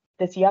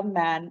this young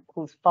man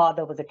whose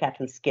father was a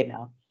cattle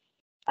skinner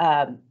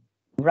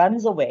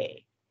runs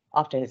away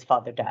after his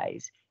father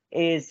dies,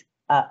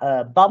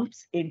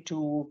 bumps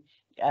into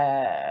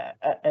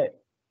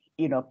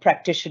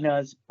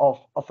practitioners of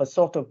a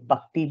sort of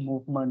bhakti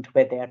movement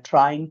where they are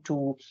trying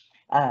to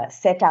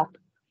set up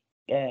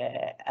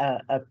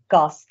a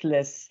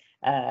casteless,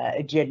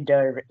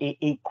 gender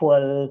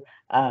equal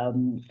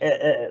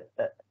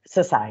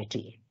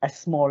society, a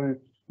small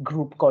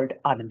group called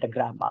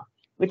Anandagrama,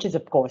 which is,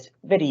 of course,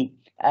 very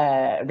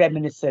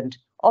reminiscent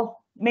of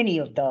many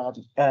of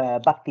the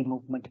bhakti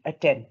movement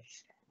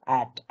attempts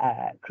at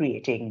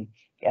creating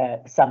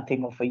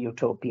something of a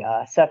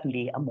utopia,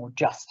 certainly a more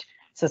just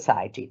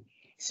society.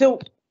 So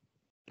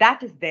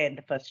that is there in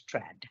the first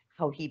strand,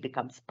 how he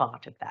becomes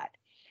part of that.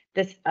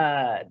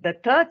 The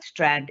third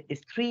strand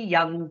is three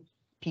young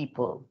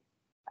people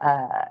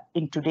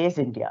in today's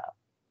India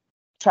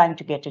trying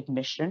to get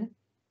admission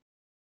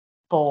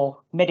for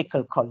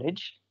medical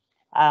college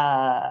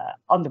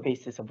on the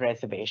basis of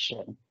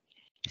reservation.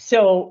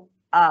 So,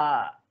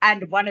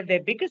 and one of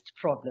their biggest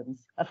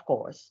problems, of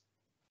course,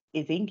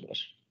 is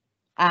English.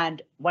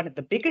 And one of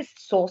the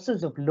biggest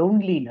sources of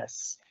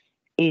loneliness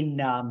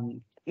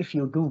in if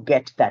you do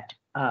get that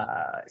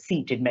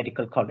seat in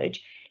medical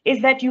college is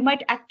that you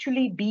might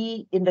actually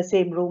be in the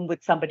same room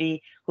with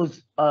somebody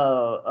who's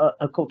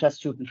a quota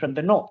student from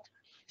the north.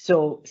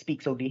 So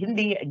speaks only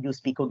Hindi and you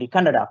speak only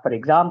Kannada, for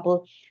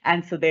example.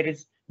 And so there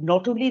is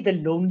not only the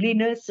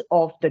loneliness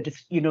of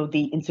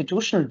the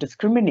institutional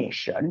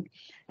discrimination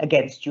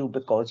against you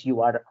because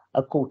you are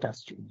a quota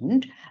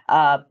student,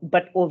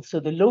 but also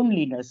the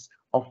loneliness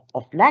of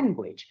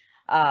language,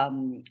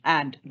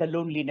 and the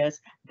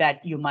loneliness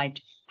that you might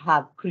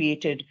have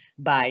created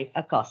by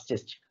a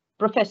casteist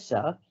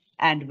professor.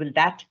 And will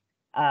that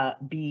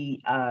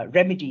be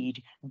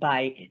remedied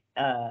by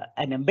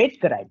an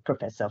Ambedkarite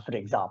professor, for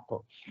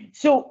example?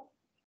 So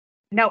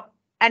now,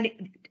 and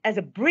as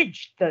a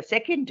bridge, the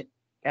second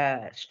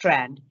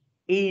strand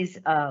is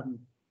a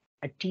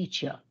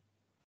teacher,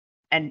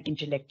 an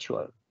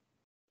intellectual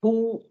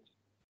who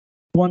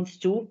wants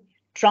to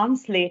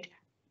translate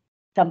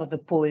some of the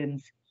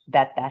poems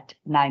that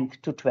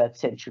 9th to 12th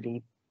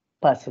century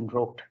person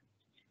wrote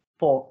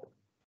for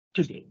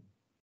today.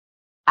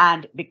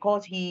 And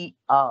because he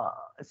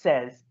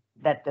says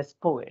that this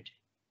poet,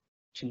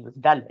 she was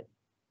Dalit,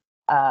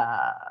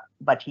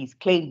 but he's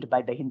claimed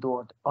by the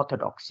Hindu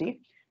orthodoxy,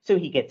 so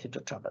he gets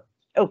into trouble.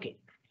 Okay,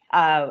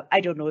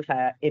 I don't know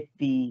if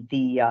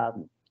the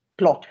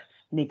plot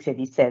makes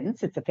any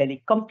sense. It's a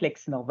fairly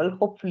complex novel,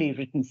 hopefully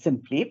written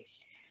simply.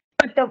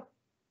 But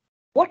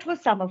what were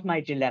some of my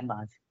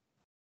dilemmas?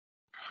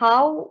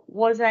 How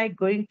was I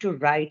going to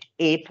write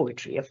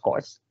poetry? Of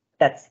course,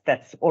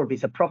 that's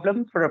always a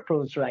problem for a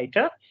prose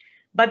writer.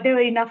 But there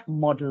were enough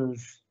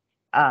models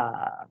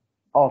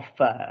of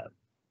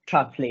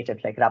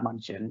translators like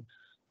Ramanujan,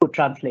 who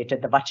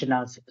translated the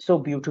Vachanas so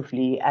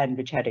beautifully and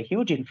which had a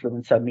huge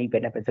influence on me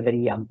when I was a very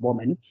young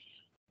woman,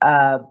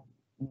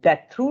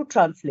 that through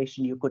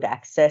translation you could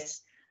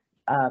access,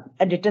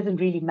 and it doesn't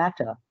really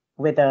matter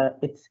whether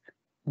it's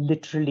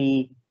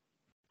literally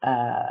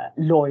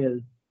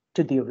loyal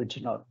to the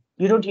original.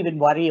 You don't even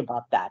worry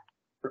about that.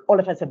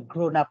 All of us have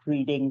grown up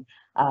reading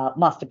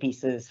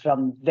masterpieces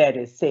from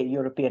various, say,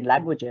 European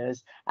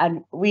languages,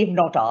 and we've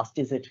not asked,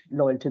 is it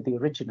loyal to the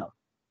original?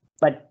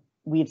 But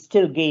we've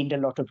still gained a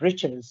lot of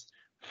riches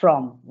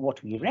from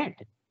what we read,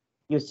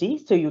 you see?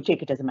 So you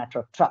take it as a matter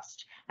of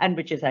trust, and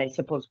which is, I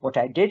suppose, what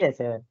I did as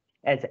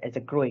a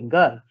growing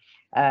girl,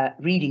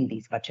 reading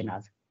these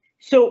vachanas.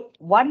 So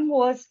one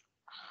was,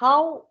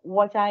 how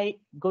was I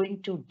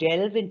going to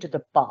delve into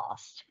the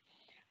past?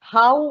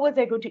 How was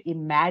I going to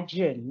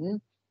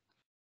imagine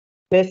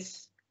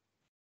this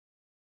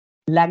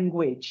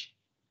language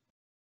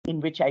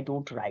in which I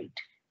don't write,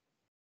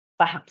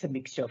 perhaps a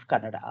mixture of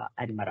Kannada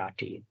and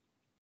Marathi?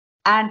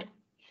 And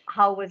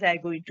how was I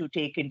going to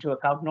take into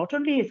account not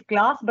only his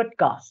class, but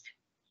caste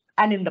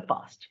and in the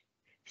past?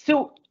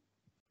 So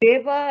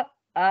there were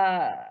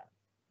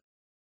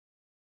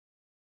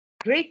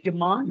great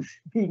demands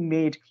being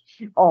made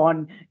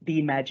on the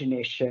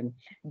imagination,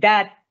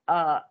 that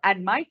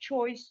and my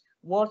choice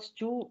was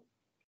to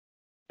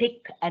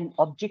pick an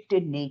object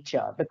in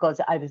nature,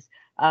 because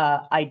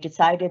I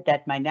decided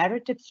that my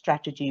narrative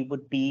strategy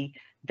would be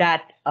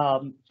that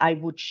I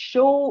would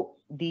show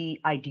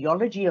the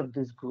ideology of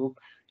this group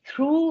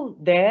through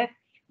their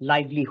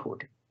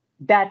livelihood,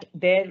 that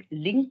their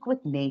link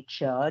with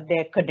nature,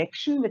 their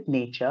connection with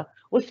nature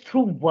was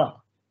through work,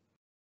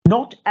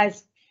 not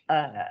as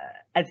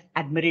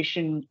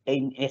admiration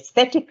in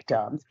aesthetic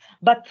terms,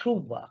 but through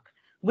work,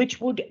 which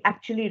would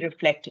actually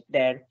reflect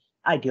their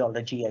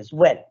ideology as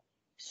well.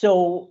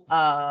 So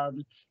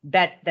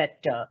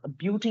that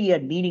beauty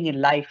and meaning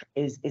in life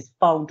is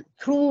found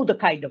through the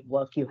kind of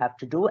work you have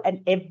to do,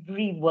 and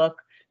every work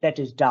that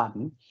is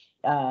done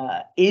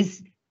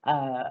is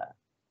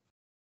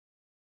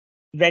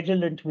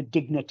redolent with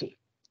dignity,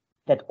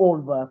 that all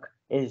work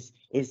is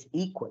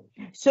equal.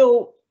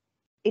 So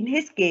in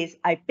his case,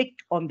 I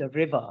picked on the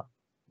river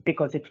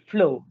because it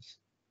flows.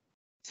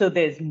 So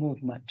there's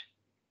movement.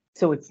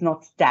 So it's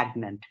not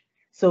stagnant.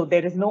 So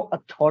there is no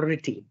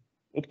authority.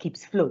 It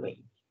keeps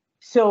flowing.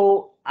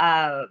 So,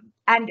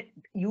 and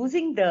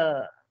using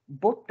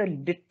both the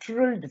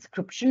literal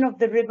description of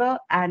the river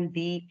and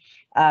the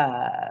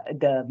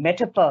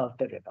metaphor of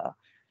the river,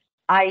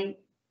 I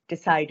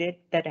decided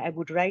that I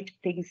would write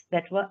things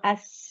that were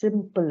as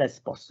simple as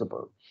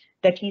possible,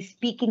 that he's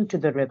speaking to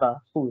the river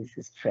who is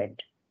his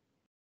friend.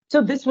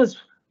 So this was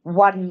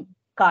one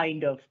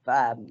kind of,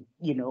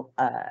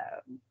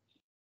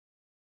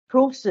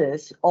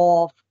 process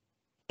of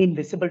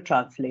invisible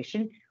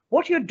translation.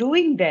 What you're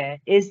doing there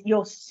is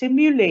you're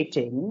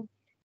simulating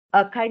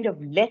a kind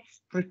of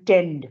let's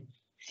pretend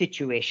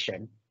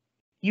situation.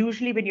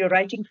 Usually when you're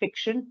writing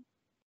fiction,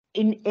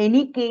 in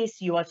any case,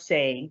 you are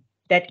saying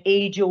that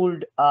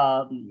age-old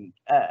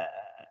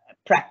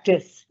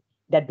practice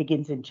that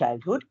begins in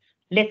childhood,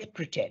 let's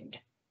pretend,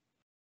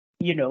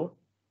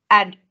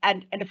 And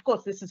of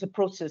course, this is a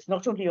process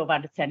not only of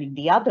understanding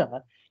the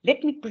other.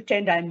 Let me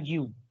pretend I'm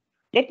you.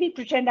 Let me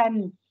pretend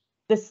I'm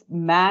this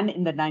man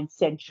in the 9th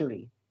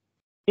century,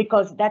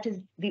 because that is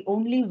the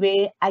only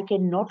way I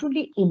can not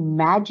only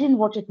imagine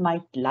what it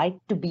might like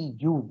to be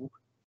you,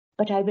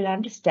 but I will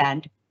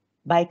understand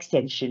by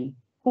extension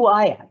who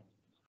I am.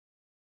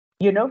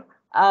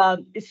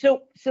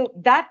 So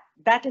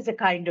that is a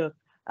kind of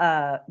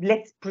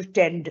let's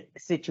pretend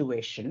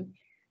situation.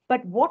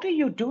 But what are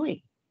you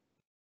doing?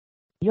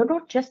 you're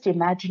not just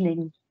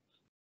imagining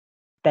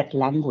that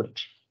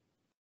language.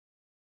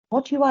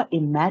 What you are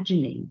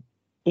imagining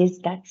is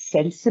that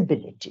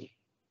sensibility,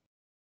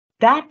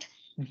 that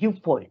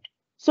viewpoint.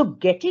 So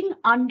getting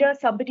under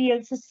somebody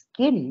else's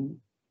skin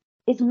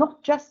is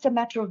not just a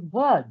matter of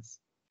words.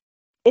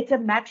 It's a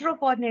matter of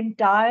an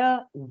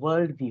entire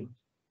worldview,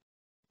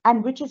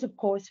 and which is, of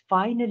course,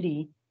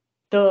 finally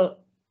the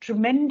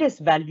tremendous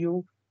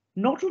value,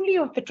 not only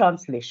of the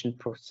translation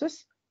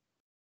process,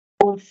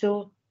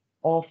 also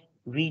of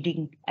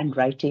reading and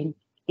writing,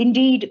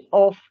 indeed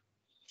of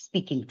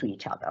speaking to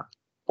each other.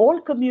 All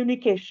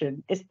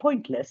communication is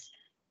pointless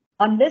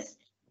unless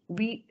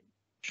we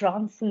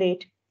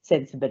translate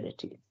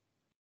sensibilities.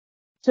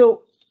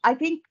 So I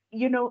think,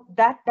 you know,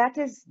 that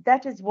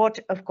is what,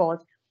 of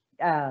course,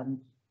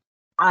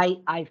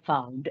 I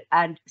found.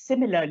 And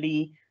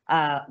similarly,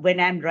 when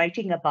I'm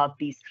writing about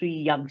these three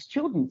young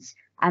students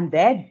and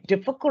their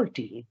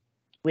difficulty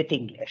with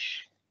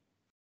English.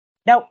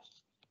 Now,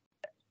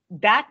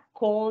 that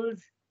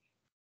calls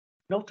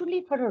not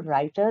only for a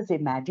writer's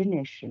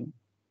imagination,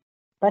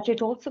 but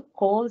it also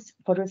calls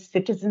for a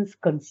citizen's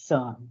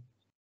concern.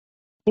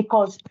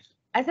 Because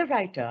as a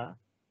writer,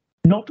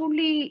 not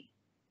only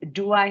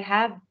do I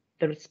have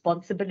the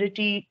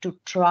responsibility to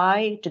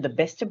try to the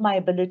best of my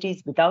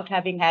abilities without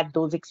having had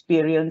those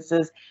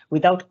experiences,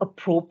 without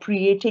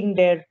appropriating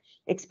their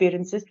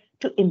experiences,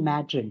 to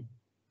imagine,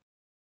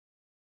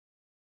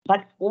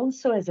 but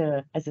also as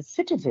a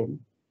citizen,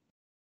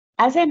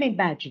 as I'm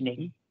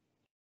imagining,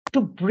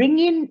 to bring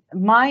in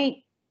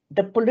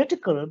the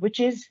political, which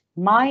is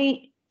my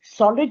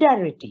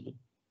solidarity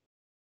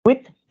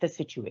with the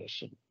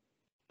situation.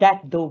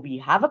 That though we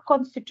have a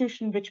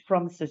constitution which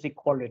promises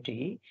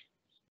equality,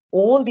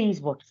 all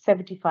these,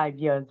 75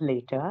 years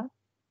later,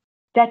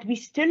 that we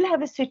still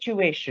have a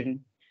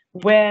situation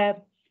where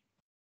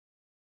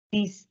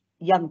these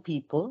young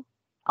people,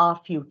 our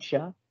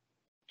future,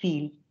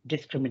 feel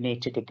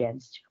discriminated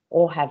against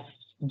or have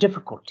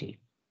difficulty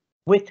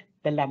with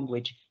the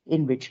language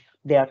in which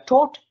they are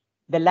taught,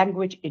 the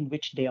language in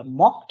which they are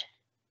mocked,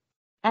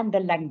 and the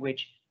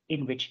language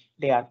in which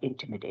they are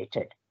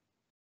intimidated,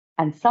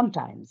 and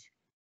sometimes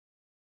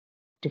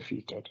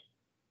defeated.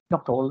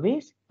 Not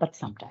always, but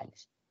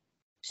sometimes.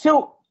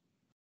 So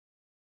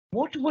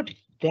what would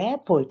their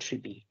poetry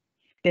be?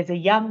 There's a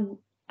young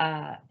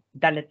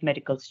Dalit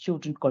medical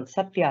student called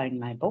Satya in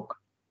my book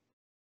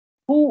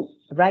who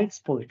writes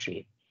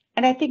poetry.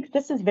 And I think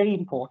this is very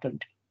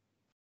important.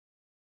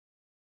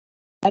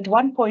 At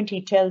one point,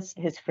 he tells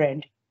his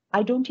friend,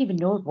 I don't even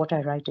know what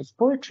I write is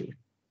poetry.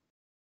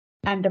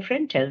 And the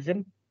friend tells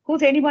him,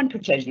 who's anyone to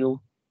tell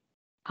you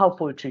how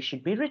poetry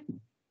should be written?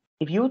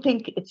 If you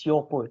think it's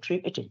your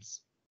poetry, it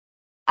is.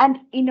 And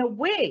in a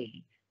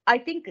way, I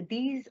think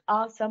these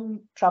are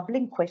some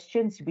troubling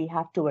questions we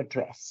have to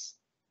address.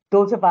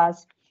 Those of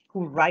us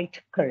who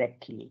write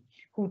correctly,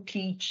 who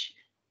teach,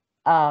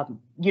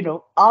 you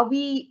know, are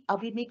we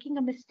making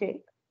a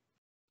mistake?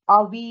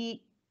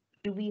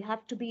 Do we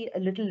have to be a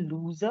little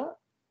looser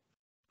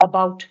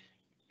about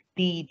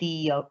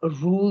the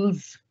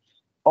rules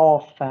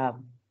of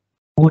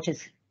what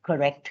is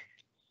correct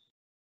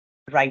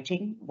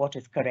writing, what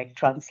is correct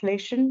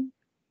translation?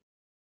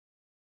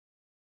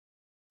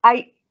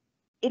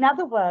 In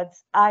other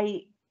words,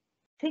 I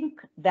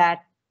think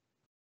that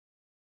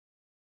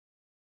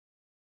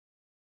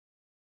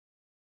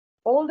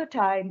all the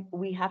time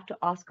we have to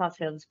ask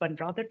ourselves one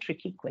rather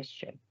tricky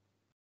question.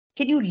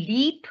 Can you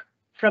leap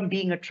from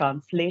being a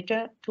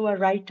translator to a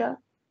writer?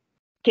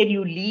 Can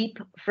you leap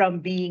from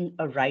being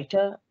a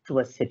writer to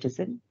a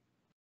citizen?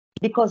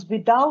 Because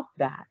without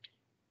that,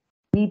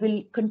 we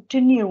will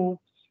continue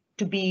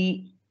to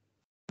be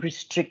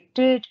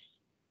restricted,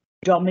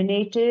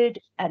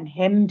 dominated, and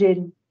hemmed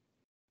in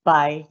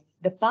by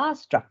the power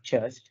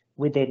structures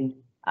within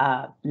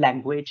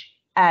language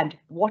and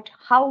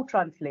how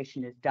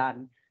translation is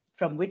done,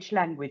 from which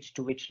language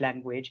to which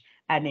language,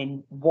 and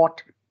in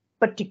what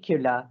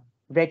particular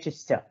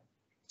register.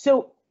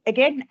 So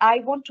again,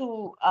 I want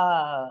to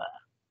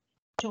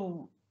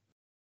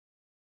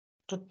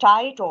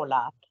tie it all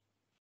up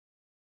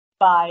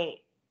by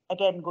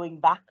again going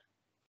back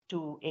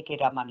to A.K.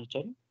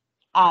 Ramanujan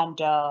and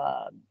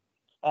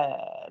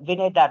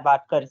Vinay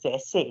Darwadkar's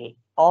essay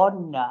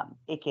on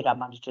A.K.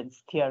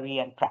 Ramanujan's theory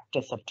and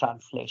practice of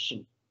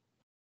translation.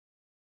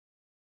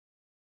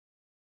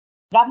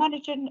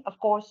 Ramanujan, of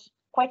course,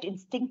 quite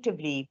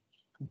instinctively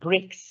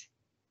breaks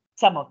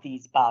some of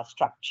these power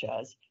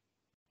structures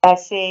by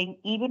saying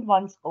even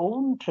one's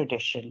own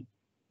tradition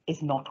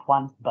is not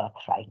one's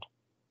birthright.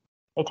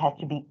 It has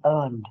to be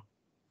earned,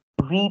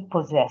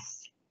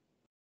 repossessed.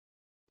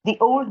 The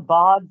old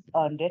bards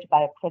earned it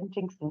by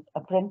apprenticing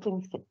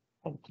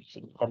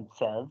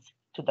themselves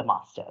to the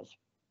masters.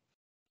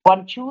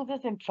 One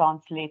chooses and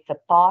translates a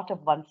part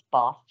of one's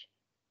past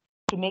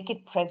to make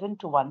it present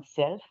to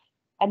oneself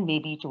and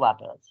maybe to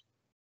others.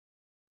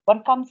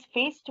 One comes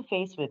face to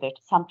face with it,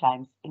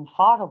 sometimes in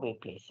faraway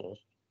places,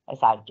 as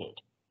I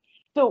did.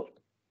 So,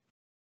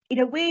 in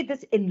a way,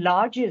 this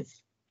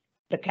enlarges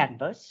the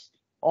canvas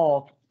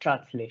of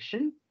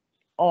translation,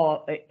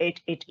 or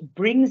it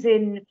brings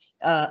in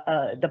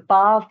the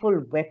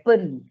powerful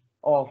weapon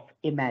of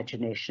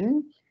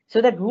imagination,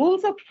 so that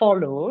rules are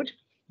followed.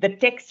 The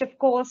text, of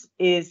course,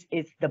 is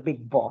the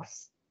big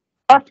boss,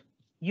 but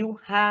you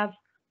have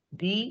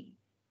the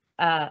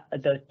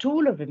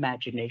tool of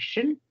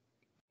imagination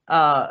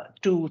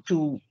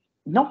to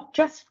not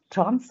just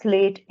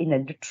translate in a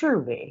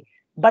literal way,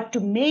 but to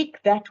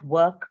make that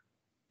work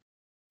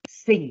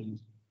sing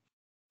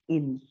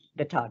in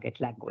the target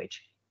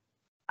language.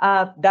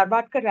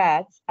 Darwadkar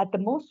adds, at the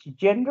most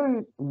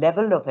general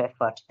level of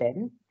effort,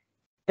 then,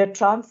 the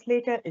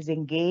translator is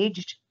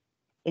engaged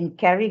in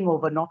carrying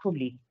over not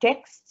only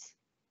texts,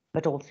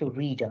 but also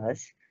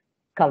readers,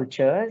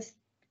 cultures,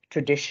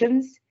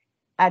 traditions,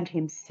 and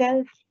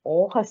himself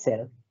or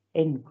herself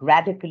in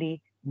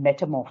radically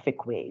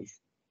metamorphic ways.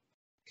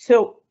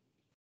 So,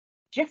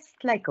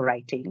 just like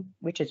writing,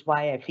 which is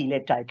why I feel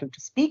entitled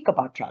to speak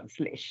about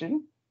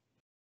translation,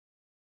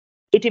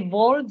 it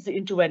evolves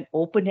into an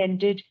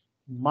open-ended,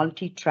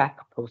 multi-track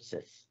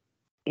process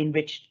in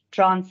which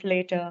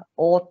translator,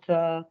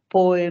 author,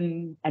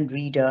 poem, and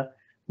reader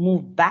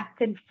move back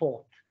and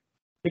forth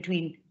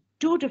between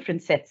two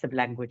different sets of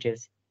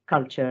languages,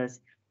 cultures,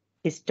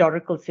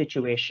 historical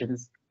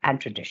situations, and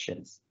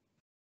traditions.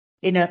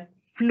 In a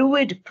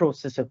fluid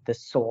process of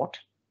this sort,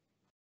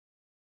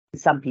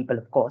 some people,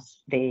 of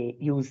course, they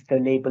use the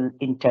label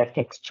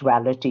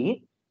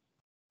intertextuality.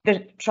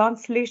 The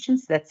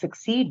translations that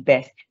succeed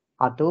best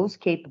are those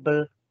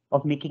capable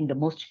of making the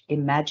most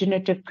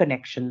imaginative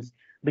connections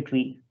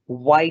between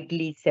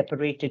widely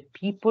separated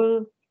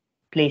people,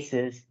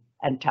 places,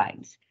 and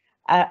times.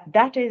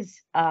 That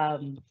is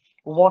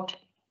what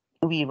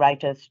we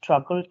writers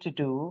struggle to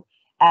do.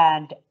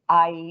 And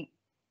I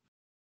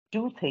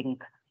do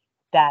think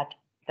that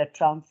the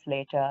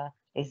translator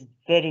is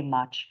very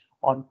much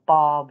on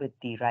par with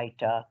the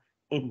writer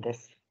in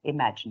this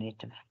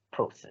imaginative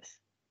process.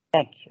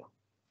 Thank you.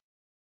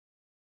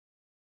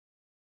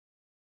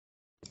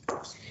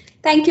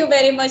 Thank you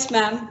very much,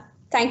 ma'am.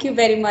 Thank you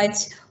very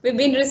much. We've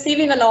been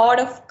receiving a lot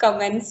of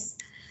comments.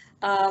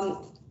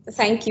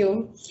 Thank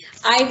you.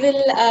 I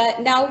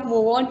will now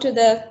move on to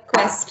the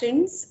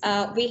questions.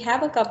 We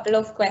have a couple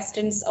of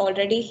questions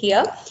already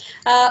here,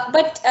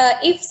 but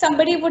if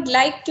somebody would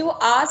like to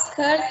ask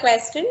her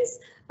questions,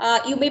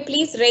 you may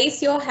please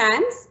raise your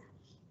hands,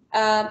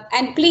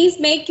 and please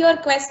make your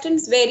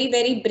questions very,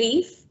 very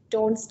brief.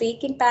 Don't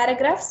speak in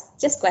paragraphs,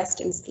 just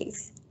questions,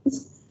 please.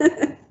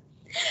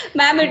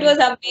 Ma'am, it was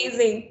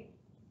amazing.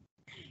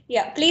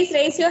 Yeah, please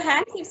raise your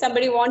hands if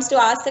somebody wants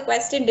to ask the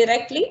question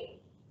directly.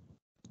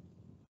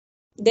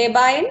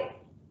 Debayan,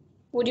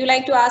 would you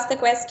like to ask the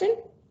question,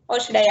 or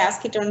should I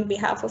ask it on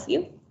behalf of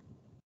you?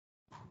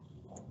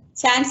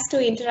 Chance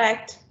to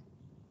interact.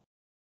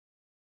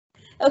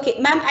 Okay,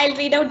 ma'am, I'll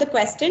read out the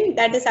question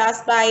that is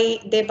asked by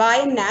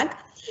Debayan Nag.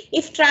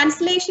 If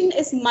translation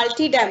is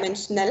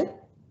multidimensional,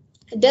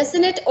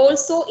 doesn't it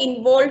also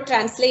involve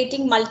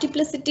translating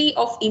multiplicity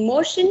of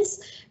emotions,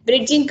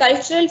 bridging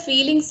cultural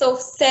feelings of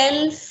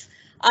self,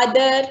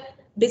 other,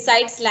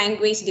 besides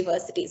language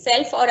diversity?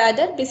 Self or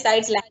other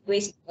besides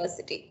language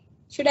diversity.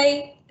 Should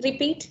I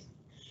repeat?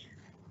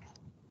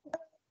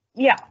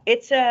 Yeah,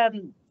 it's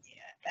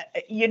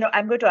you know,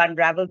 I'm going to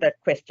unravel that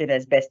question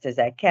as best as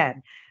I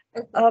can.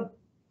 Okay.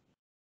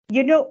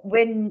 You know,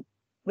 when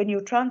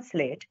you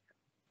translate,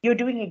 you're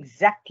doing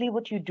exactly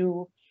what you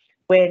do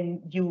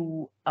when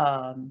you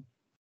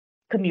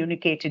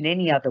communicate in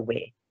any other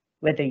way,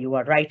 whether you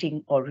are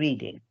writing or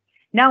reading.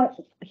 Now,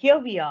 here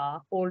we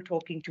are all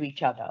talking to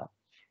each other.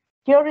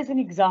 Here is an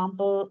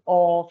example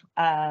of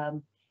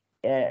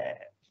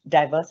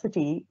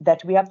diversity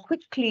that we are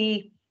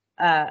quickly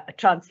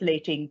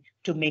translating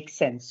to make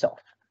sense of.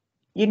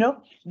 You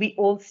know, we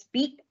all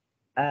speak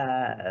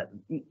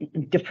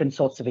different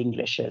sorts of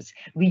Englishes.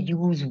 We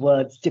use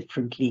words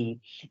differently.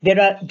 There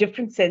are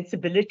different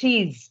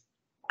sensibilities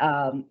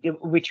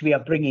which we are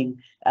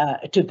bringing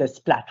to this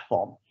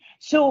platform.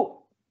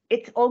 So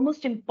it's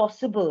almost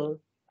impossible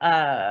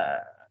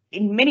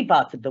in many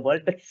parts of the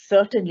world, but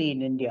certainly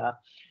in India,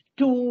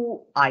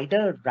 to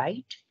either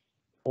write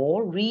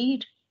or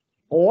read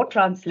or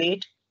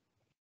translate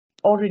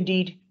or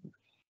indeed,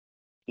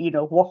 you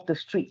know, walk the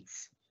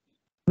streets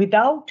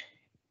without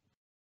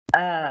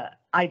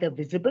either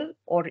visible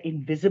or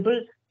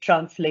invisible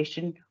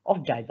translation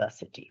of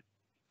diversity.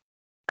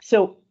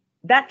 So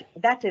that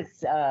is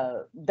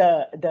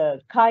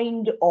the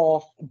kind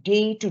of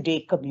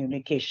day-to-day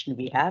communication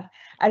we have,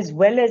 as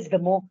well as the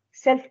more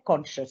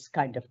self-conscious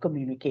kind of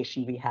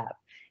communication we have,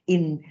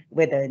 in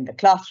whether in the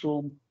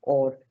classroom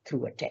or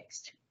through a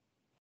text.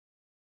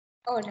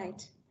 All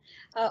right.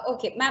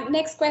 Okay, ma'am,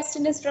 next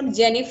question is from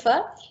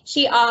Jennifer.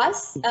 She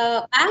asks,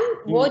 ma'am,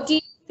 what do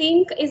you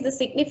think is the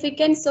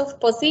significance of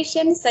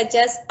positions such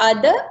as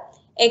other,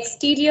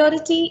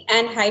 exteriority,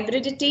 and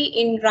hybridity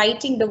in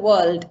writing the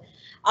world?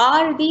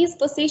 Are these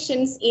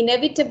positions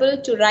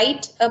inevitable to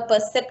write a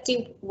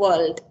perceptive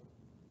world?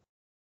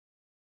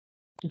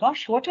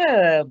 Gosh, what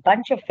a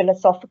bunch of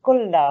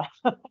philosophical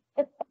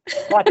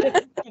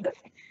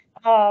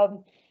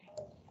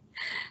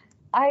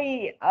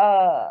I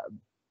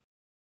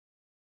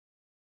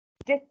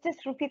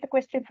just repeat the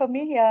question for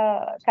me,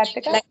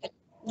 Kartika.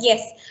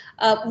 Yes.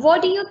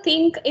 What do you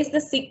think is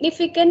the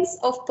significance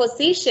of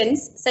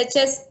positions such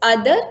as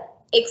other,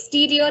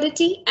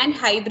 exteriority, and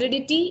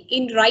hybridity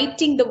in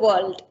writing the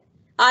world?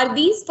 Are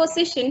these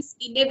positions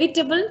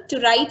inevitable to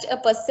write a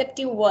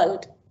perceptive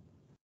world?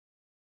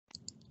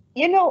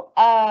 You know,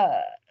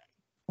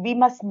 we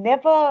must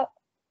never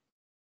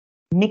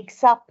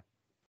mix up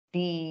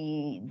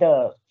the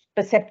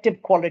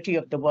perceptive quality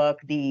of the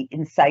work, the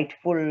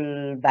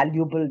insightful,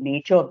 valuable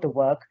nature of the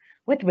work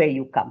with where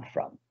you come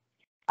from.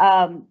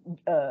 Um,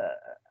 uh,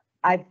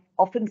 I've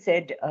often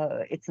said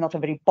it's not a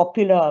very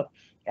popular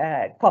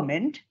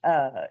comment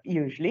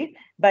usually,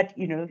 but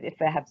you know,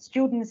 if I have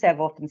students,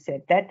 I've often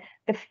said that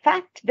the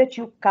fact that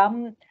you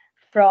come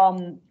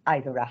from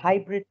either a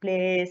hybrid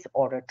place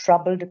or a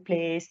troubled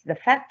place, the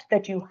fact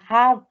that you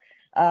have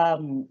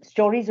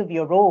stories of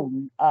your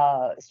own,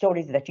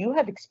 stories that you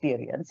have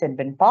experienced and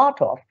been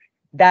part of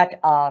that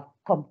are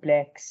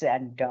complex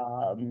and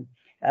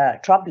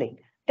troubling,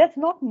 does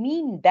not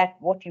mean that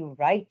what you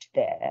write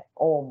there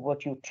or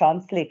what you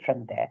translate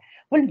from there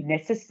will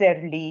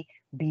necessarily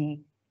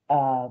be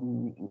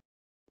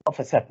of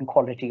a certain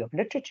quality of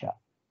literature.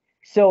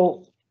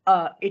 So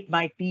it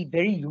might be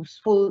very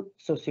useful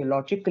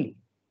sociologically.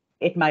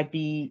 It might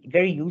be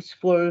very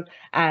useful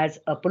as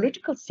a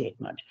political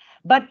statement.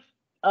 But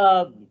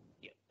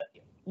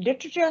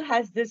literature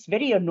has this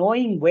very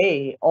annoying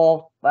way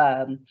of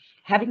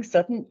having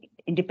certain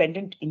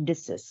independent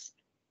indices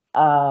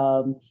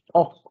of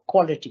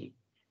quality.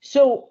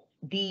 So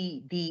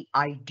the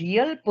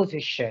ideal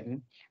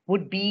position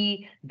would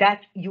be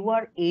that you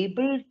are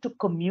able to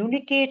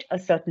communicate a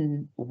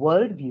certain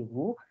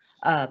worldview,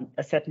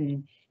 a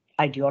certain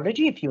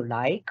ideology, if you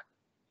like,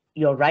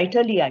 your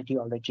writerly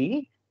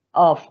ideology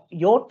of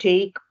your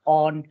take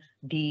on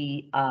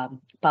the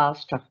power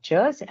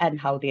structures and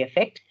how they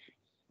affect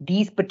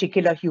these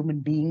particular human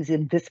beings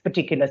in this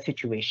particular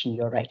situation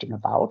you're writing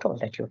about or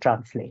that you're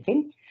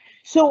translating.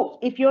 So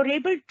if you're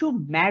able to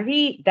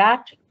marry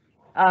that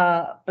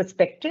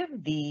perspective,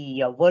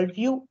 the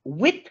worldview,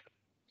 with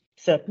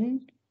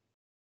certain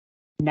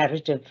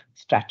narrative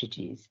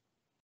strategies,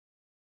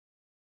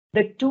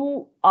 the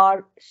two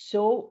are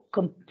so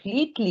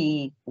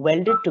completely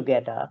welded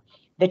together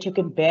that you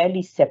can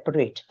barely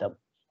separate them,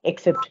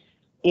 except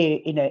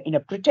in a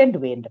pretend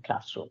way in the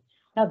classroom.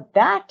 Now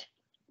that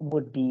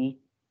would be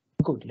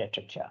good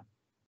literature.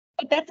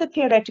 But that's a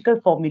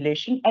theoretical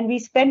formulation, and we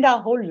spend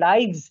our whole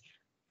lives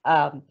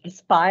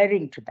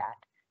aspiring to that.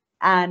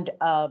 And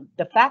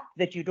the fact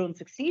that you don't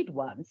succeed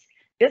once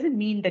doesn't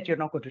mean that you're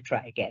not going to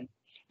try again.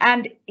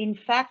 And in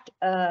fact,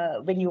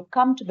 when you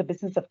come to the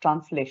business of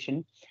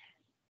translation,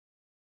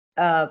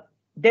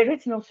 there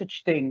is no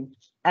such thing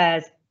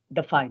as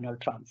the final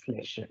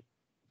translation,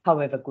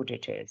 however good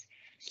it is.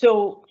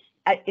 So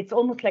it's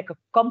almost like a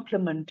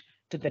compliment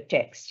to the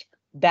text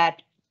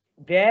that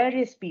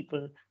various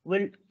people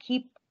will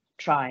keep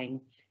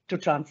trying to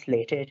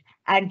translate it.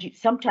 And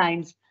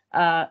sometimes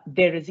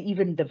there is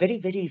even the very,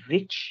 very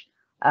rich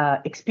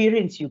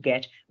experience you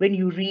get when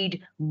you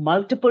read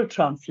multiple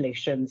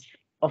translations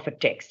of a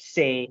text,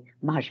 say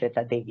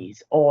Mahashweta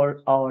Devi's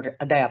or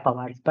Adaya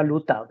Pawar's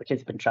Baluta, which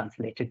has been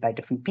translated by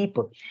different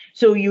people.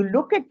 So you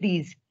look at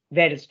these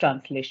various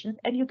translations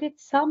and you get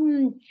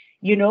some,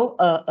 you know,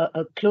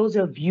 a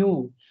closer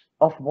view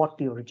of what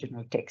the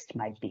original text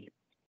might be.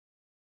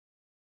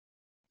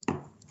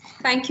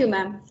 Thank you,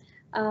 ma'am.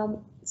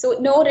 So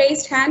no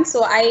raised hands,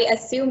 so I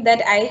assume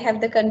that I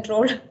have the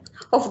control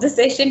of the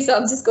session, so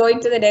I'm just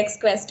going to the next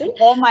question.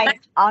 All my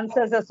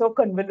answers are so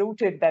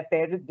convoluted that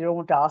they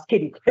don't ask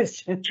any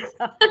questions.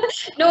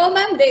 No,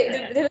 ma'am,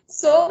 there are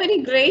so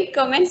many great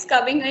comments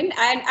coming in,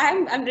 and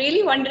I'm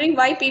really wondering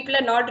why people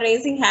are not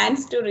raising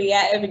hands to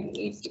react,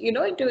 you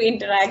know, to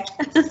interact.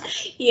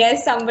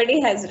 Yes, somebody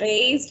has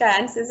raised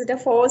hands. Is it a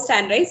first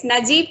hand raised?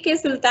 Najib K.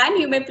 Sultan,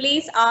 you may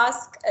please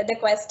ask the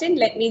question.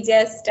 Let me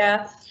just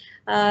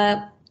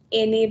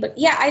enable.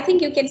 Yeah, I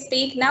think you can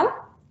speak now.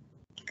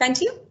 Can't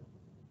you?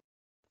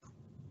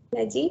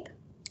 Najib?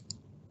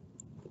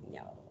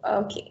 No.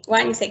 Okay,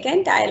 1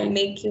 second. I'll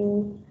make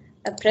you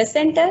a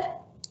presenter.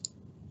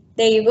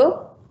 There you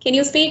go. Can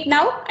you speak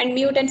now?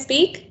 Unmute and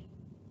speak.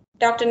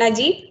 Dr.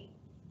 Najib.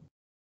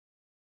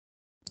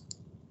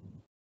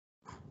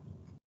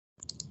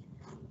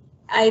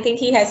 I think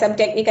he has some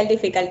technical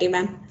difficulty,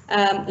 ma'am.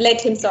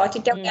 Let him sort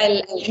it out.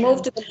 I'll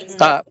move to the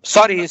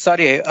next.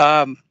 Sorry.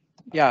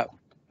 Yeah.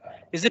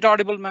 Is it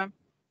audible, ma'am?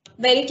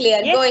 Very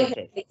clear. Yes, go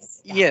ahead,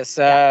 please. Yes.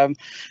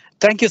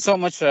 Thank you so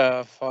much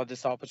for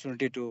this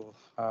opportunity to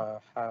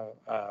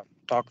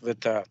talk with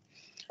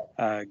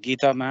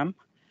Githa, ma'am.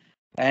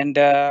 And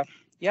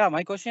yeah,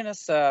 my question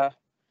is,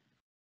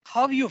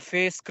 how you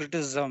face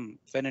criticism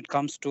when it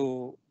comes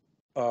to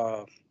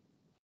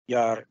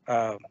your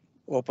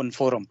open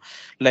forum?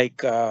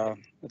 Like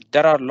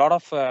there are a lot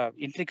of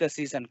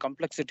intricacies and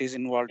complexities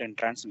involved in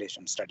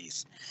translation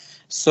studies.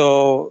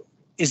 So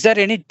is there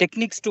any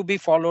techniques to be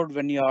followed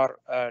when you are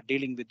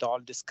dealing with all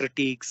these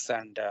critiques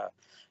and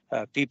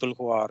people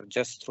who are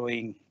just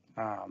throwing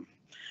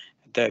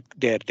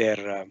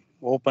their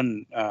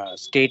open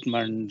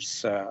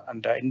statements,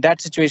 and in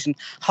that situation,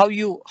 how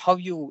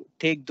you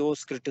take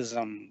those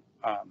criticism,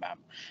 ma'am?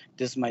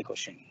 This is my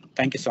question.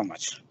 Thank you so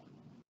much.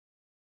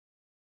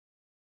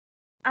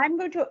 I'm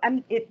going to.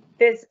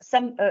 There's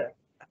some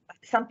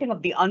something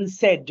of the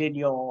unsaid in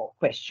your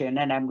question,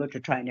 and I'm going to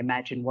try and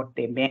imagine what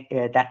they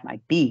that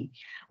might be.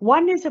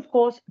 One is, of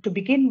course, to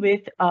begin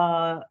with,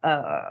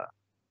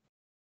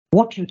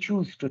 what you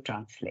choose to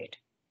translate.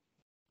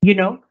 You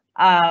know,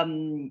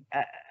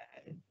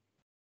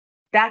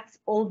 that's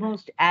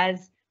almost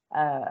as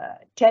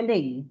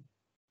telling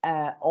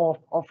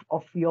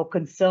of your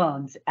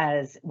concerns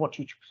as what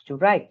you choose to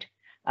write,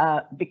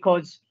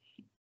 because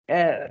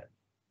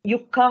you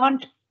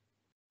can't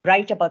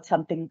write about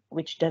something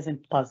which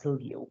doesn't puzzle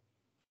you,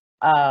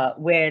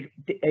 where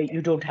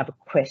you don't have a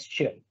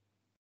question.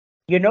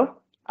 You know,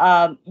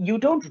 you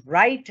don't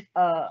write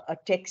a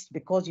text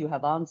because you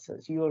have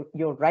answers.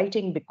 You're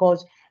writing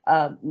because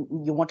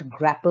you want to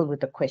grapple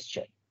with a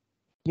question.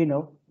 You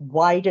know,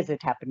 why does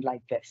it happen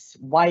like this?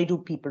 Why do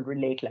people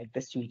relate like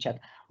this to each other?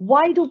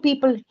 Why do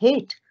people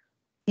hate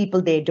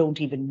people they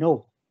don't even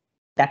know?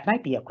 That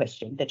might be a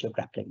question that you're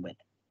grappling with.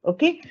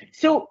 Okay,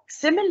 so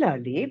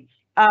similarly,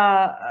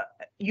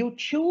 you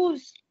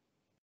choose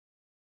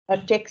a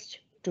text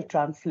to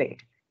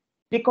translate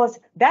because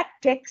that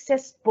text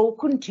has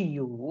spoken to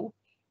you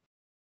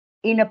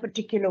in a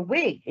particular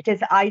way. It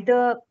has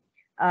either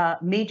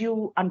made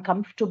you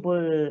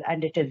uncomfortable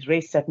and it has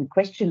raised certain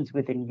questions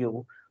within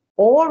you,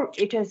 or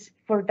it has,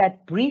 for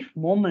that brief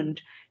moment,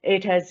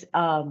 it has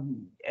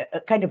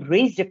kind of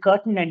raised a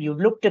curtain and you've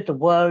looked at the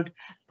world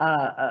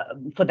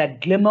for that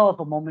glimmer of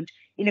a moment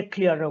in a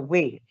clearer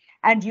way.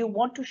 And you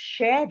want to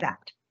share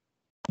that.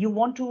 You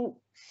want to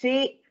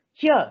say,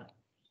 here,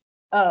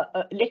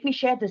 let me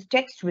share this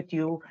text with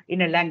you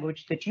in a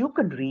language that you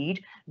can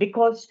read,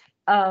 because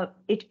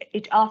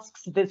it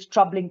asks this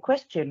troubling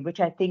question, which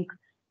I think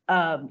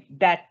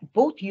that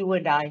both you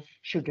and I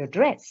should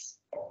address.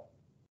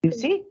 You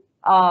see,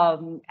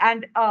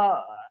 and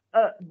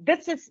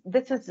this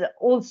is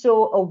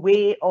also a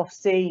way of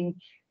saying.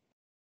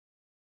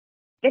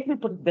 Let me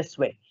put it this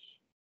way.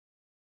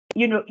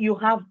 You know, you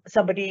have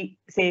somebody,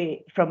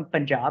 say, from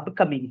Punjab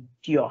coming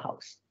to your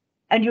house,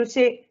 and you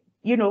say,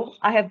 you know,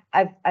 I've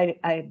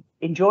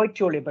enjoyed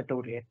chole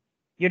bhature,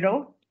 you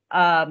know,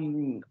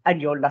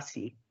 and your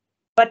lassi,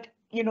 but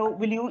you know,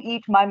 will you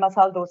eat my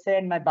masala dosa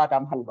and my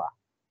badam halwa?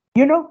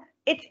 You know,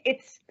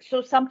 it's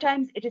so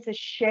sometimes it is a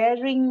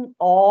sharing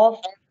of.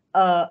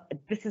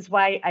 This is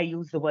why I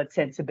use the word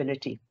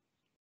sensibility.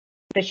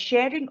 The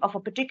sharing of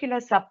a particular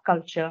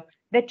subculture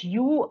that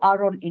you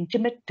are on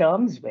intimate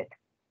terms with.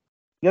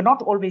 You're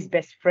not always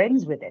best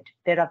friends with it.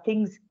 There are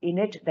things in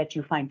it that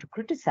you find to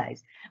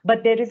criticize,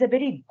 but there is a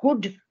very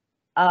good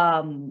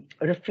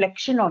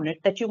reflection on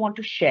it that you want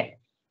to share.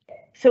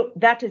 So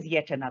that is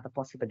yet another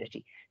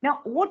possibility.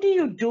 Now, what do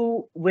you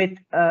do with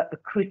a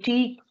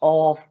critique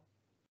of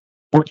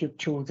what you've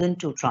chosen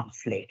to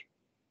translate?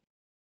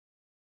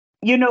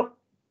 You know,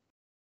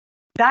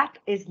 that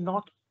is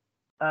not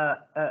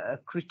a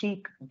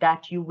critique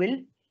that you will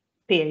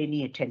pay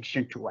any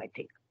attention to, I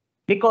think.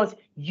 Because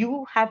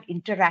you have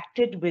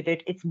interacted with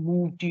it, it's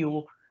moved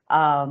you,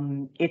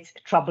 it's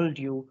troubled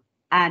you,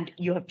 and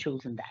you have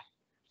chosen that.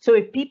 So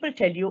if people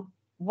tell you,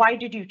 why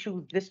did you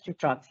choose this to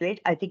translate?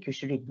 I think you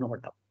should ignore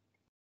them.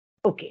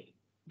 Okay,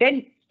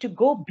 then to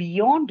go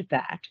beyond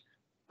that,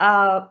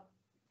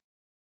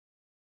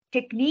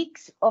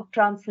 techniques of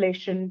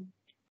translation,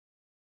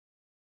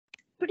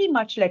 pretty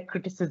much like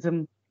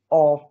criticism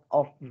of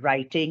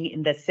writing,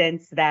 in the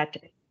sense that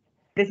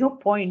there's no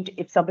point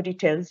if somebody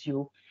tells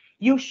you,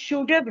 you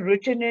should have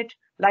written it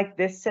like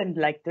this and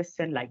like this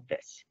and like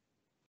this.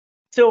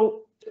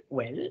 So,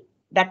 well,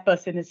 that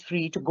person is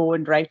free to go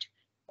and write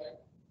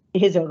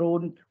his or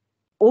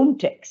own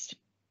text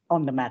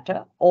on the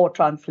matter, or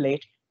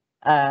translate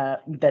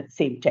that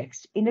same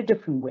text in a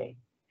different way.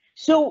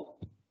 So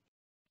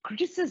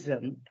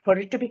criticism, for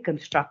it to be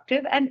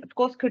constructive, and of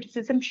course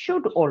criticism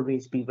should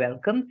always be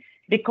welcome,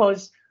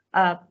 because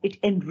it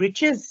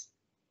enriches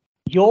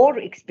your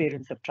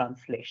experience of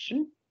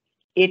translation.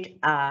 It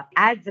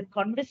adds a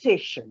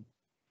conversation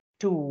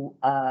to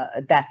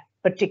that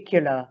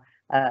particular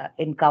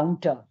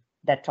encounter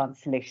that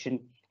translation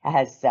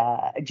has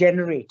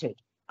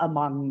generated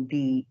among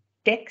the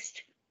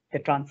text, the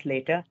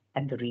translator,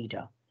 and the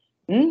reader.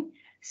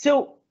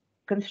 So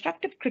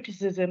constructive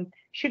criticism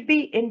should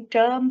be in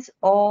terms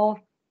of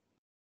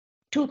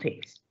two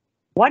things.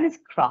 One is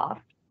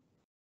craft.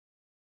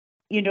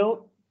 You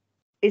know,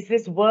 is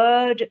this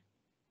word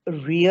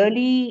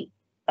really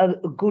a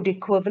good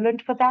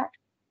equivalent for that?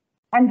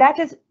 And that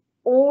is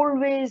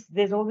always,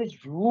 there's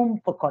always room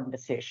for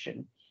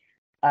conversation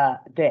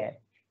there.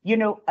 You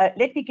know,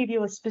 let me give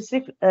you a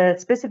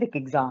specific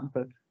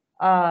example.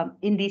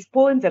 In these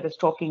poems I was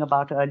talking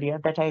about earlier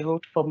that I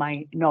wrote for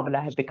my novel,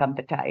 I Have Become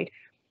the Tide,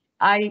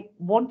 I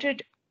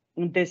wanted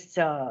this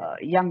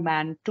young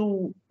man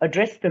to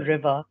address the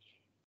river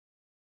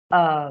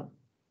on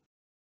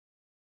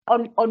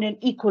an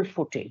equal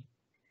footing.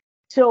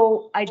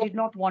 So I did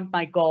not want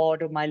my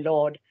God or my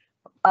Lord.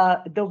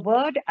 The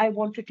word I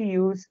wanted to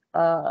use,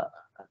 there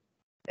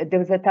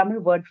was a Tamil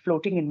word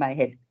floating in my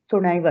head,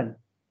 Tunaivan.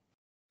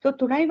 So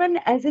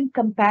Tunaivan as in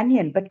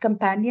companion, but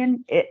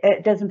companion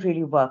doesn't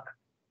really work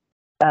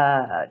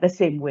the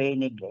same way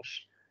in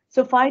English.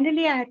 So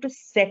finally, I had to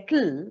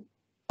settle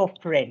for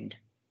friend.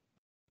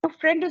 So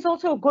friend is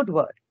also a good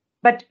word,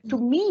 but to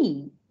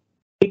me,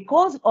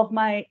 because of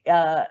my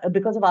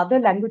because of other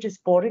languages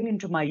pouring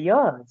into my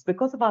ears,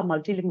 because of our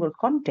multilingual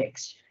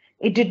context,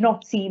 it did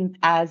not seem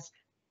as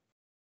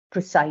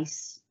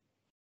precise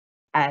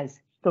as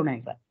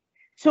Tunaivan.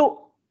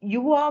 So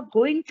you are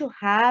going to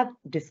have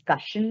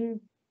discussion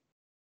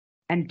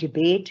and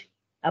debate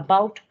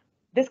about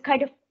this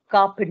kind of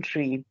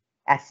carpentry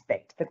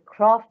aspect, the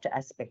craft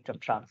aspect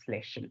of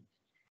translation.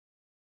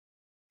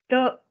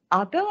 The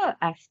other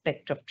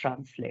aspect of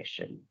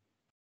translation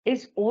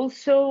is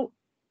also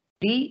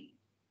the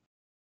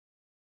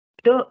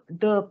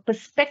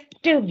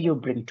perspective you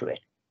bring to it.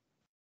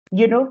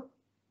 You know,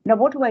 now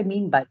what do I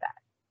mean by that?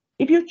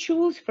 If you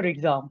choose, for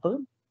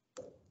example,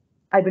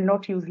 I will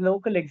not use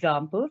local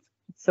examples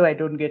so I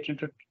don't get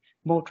into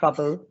more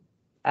trouble.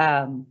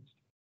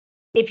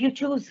 If you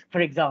choose, for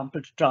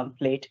example, to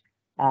translate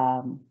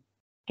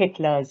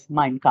Hitler's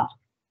Mein Kampf,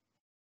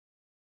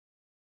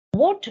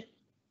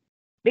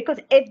 because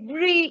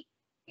every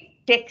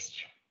text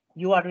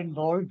you are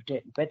involved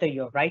in, whether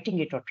you're writing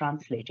it or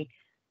translating,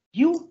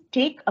 you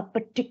take a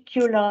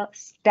particular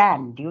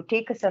stand, you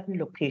take a certain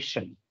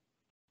location.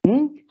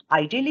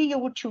 Ideally, you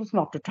would choose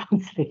not to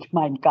translate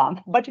Mein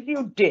Kampf, but if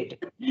you did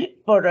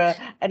for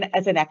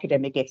as an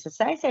academic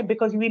exercise, and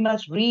because we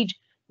must read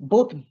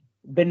both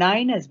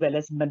benign as well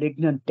as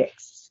malignant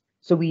texts,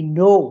 so we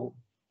know,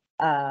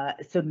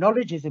 so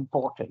knowledge is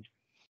important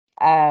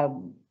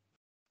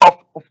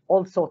of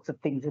all sorts of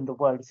things in the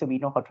world, so we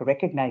know how to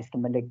recognize the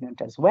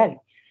malignant as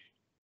well.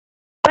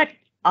 But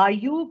are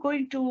you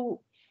going to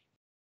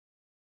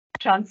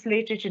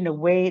translate it in a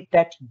way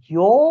that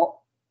your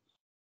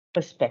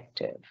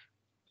perspective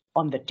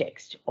on the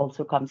text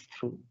also comes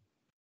through?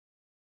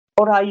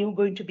 Or are you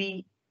going to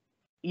be,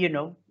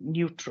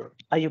 neutral?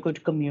 Are you going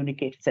to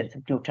communicate a sense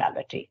of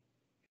neutrality?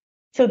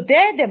 So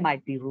there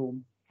might be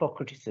room for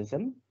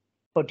criticism,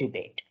 for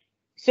debate.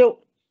 So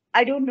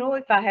I don't know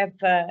if I have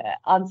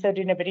answered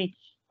in a very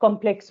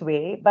complex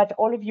way, but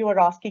all of you are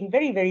asking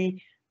very,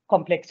 very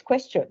complex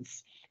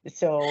questions.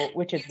 So,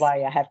 which is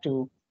why I have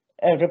to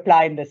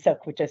reply in the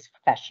circuitous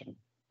fashion.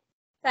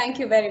 Thank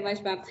you very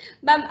much, ma'am.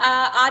 Ma'am,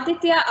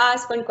 Aditya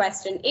asked one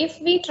question. If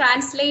we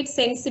translate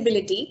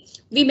sensibility,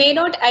 we may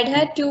not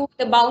adhere to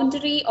the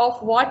boundary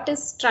of what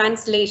is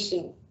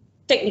translation,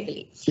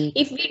 technically.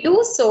 If we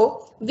do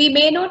so, we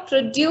may not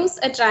produce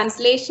a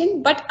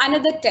translation, but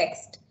another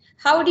text.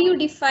 How do you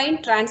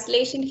define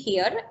translation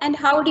here, and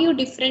how do you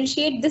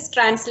differentiate this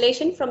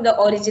translation from the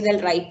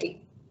original writing?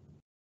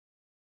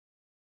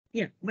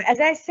 Yeah, as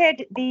I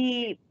said,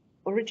 the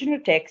original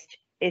text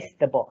is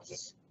the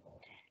boss.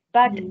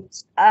 But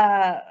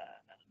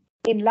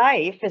in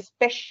life,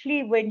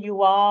 especially when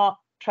you are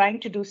trying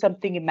to do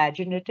something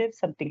imaginative,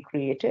 something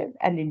creative,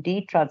 and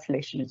indeed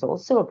translation is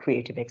also a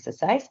creative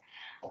exercise,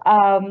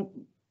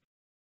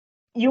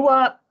 you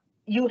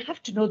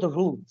have to know the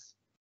rules.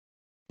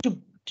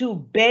 To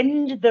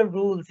bend the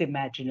rules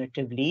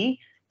imaginatively,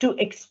 to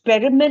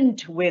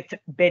experiment with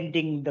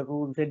bending the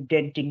rules and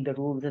denting the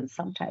rules, and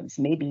sometimes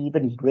maybe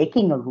even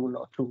breaking a rule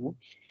or two,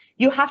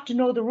 you have to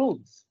know the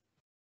rules.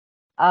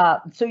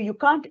 So you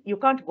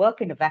can't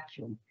work in a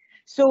vacuum.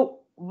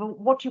 So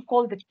what you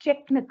call the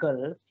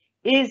technical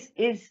is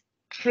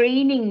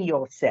training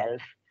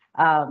yourself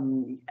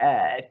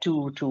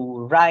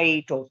to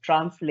write or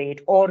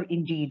translate or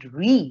indeed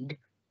read,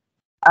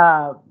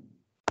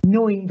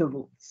 knowing the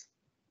rules.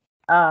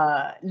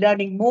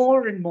 Learning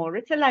more and more.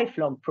 It's a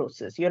lifelong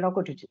process. You're not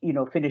going to,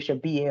 finish a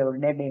BA or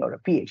an MA or a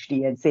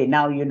PhD and say,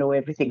 now you know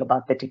everything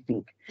about the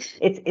technique.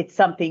 It's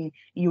something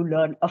you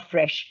learn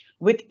afresh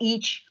with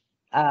each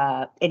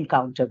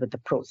encounter with the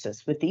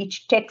process, with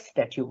each text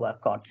that you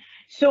work on.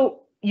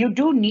 So you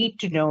do need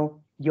to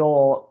know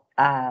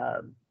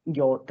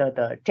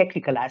the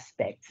technical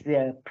aspects,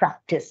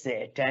 practice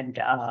it, and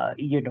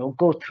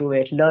go through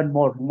it, learn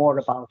more and more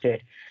about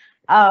it.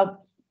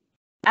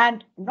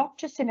 And not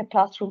just in a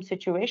classroom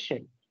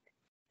situation.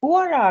 Who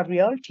are our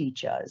real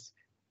teachers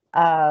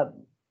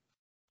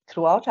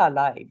throughout our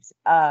lives?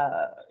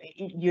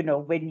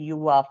 When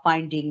you are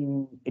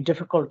finding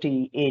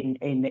difficulty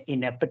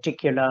in a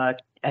particular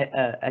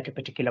at a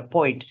particular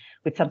point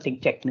with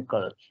something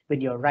technical, when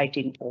you're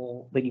writing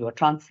or when you are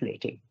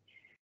translating,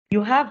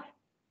 you have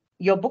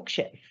your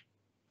bookshelf.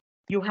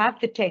 You have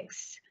the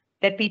texts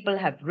that people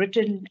have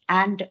written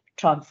and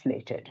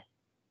translated.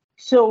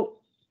 So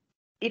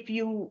if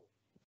you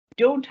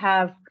don't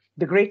have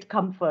the great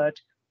comfort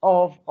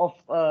of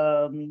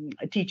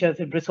teachers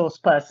and resource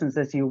persons,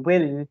 as you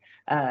will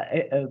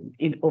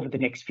over the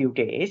next few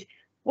days,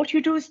 what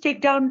you do is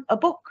take down a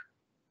book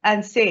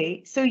and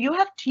say, so you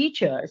have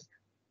teachers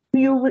who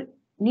you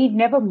need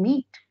never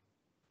meet.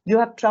 You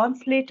have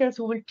translators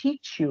who will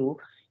teach you.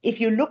 If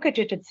you look at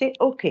it and say,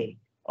 okay,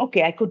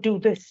 I could do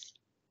this,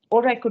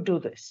 or I could do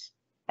this,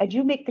 and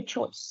you make the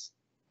choice.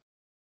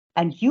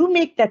 And you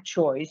make that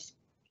choice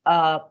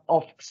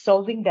of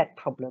solving that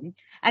problem.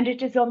 And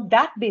it is on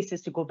that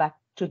basis, to go back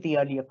to the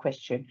earlier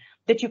question,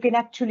 that you can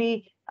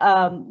actually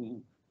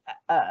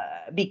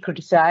be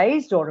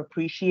criticized or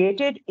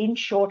appreciated, in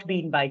short, be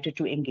invited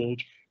to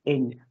engage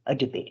in a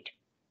debate.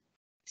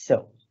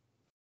 So.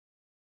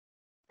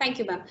 Thank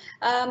you, ma'am.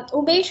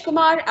 Umesh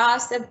Kumar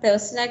asked a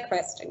personal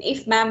question,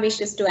 if ma'am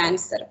wishes to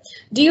answer.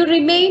 Do you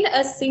remain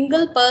a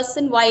single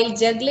person while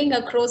juggling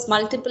across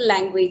multiple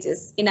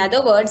languages? In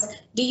other words,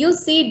 do you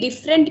see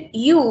different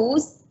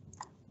use,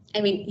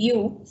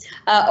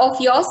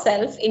 of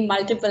yourself in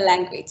multiple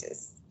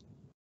languages?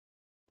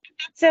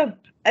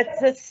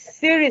 It's a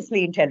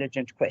seriously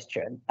intelligent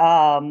question.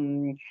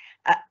 And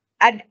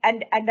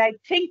I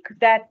think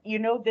that,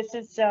 this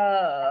is,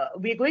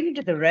 we're going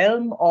into the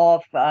realm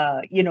of,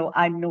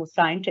 I'm no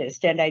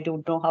scientist and I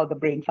don't know how the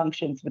brain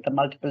functions with the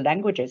multiple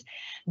languages.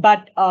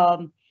 But,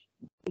 of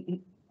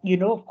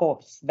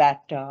course,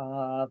 that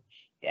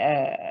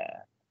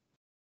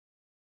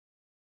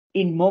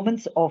in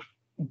moments of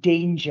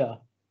danger,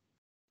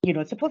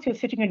 suppose you're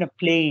sitting in a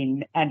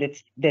plane and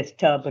there's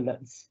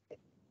turbulence,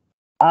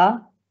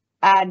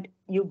 and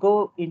you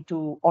go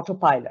into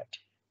autopilot.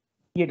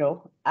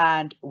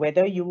 And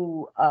whether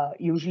you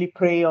usually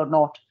pray or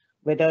not,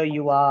 whether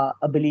you are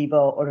a believer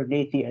or an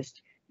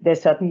atheist,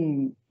 there's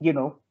certain,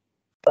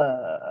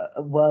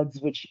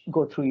 words which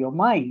go through your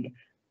mind.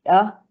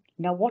 Now,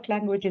 what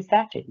language is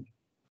that in?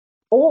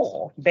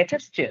 Or better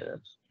still,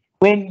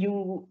 when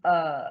you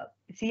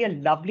see a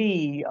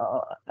lovely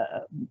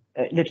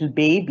little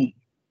baby,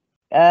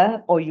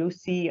 or you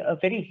see a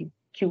very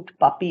cute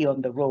puppy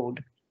on the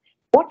road,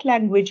 what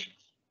language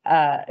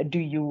do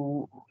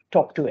you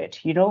talk to it?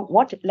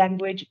 What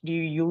language do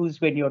you use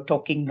when you're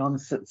talking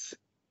nonsense?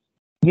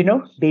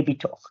 Baby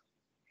talk.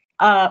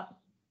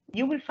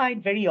 You will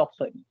find very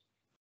often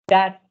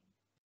that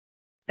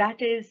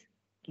is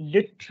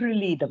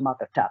literally the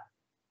mother tongue.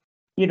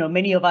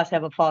 Many of us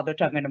have a father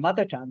tongue and a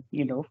mother tongue,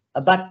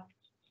 but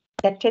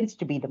that tends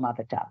to be the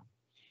mother tongue.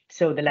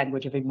 So the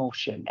language of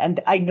emotion.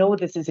 And I know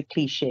this is a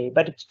cliche,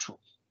 but it's true.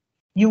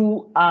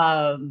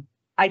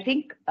 I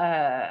think,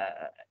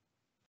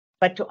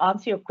 but to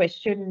answer your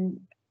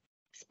question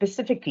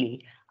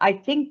specifically, I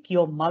think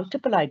your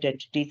multiple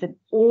identities, and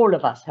all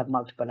of us have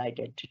multiple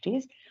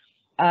identities,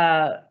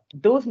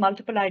 those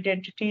multiple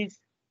identities,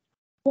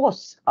 of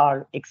course,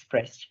 are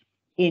expressed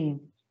in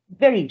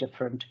very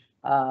different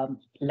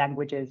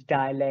languages,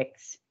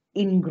 dialects,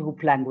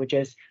 in-group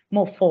languages,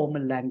 more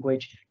formal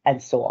language,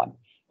 and so on.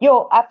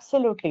 You're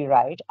absolutely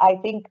right. I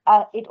think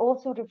it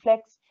also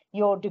reflects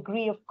your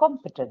degree of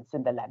competence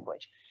in the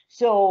language.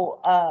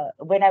 So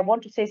when I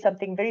want to say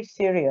something very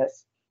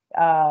serious,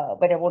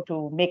 when I want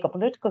to make a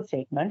political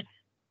statement,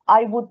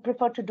 I would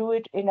prefer to do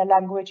it in a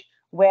language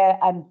where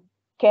I'm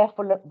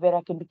careful, where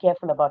I can be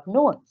careful about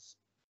nuance.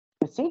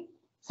 You see?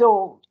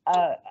 So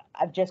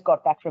I've just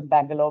got back from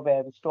Bangalore, where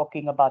I was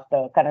talking about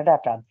the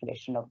Kannada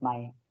translation of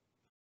my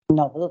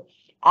novel.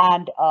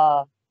 And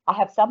I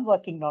have some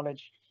working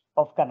knowledge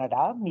of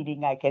Kannada,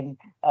 meaning I can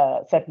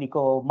certainly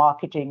go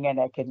marketing and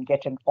I can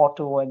get an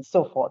auto and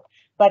so forth.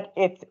 But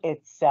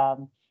it's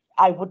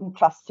I wouldn't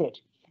trust it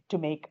to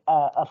make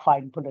a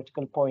fine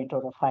political point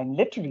or a fine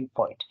literary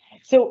point.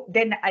 So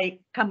then I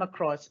come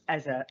across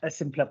as a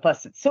simpler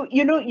person. So,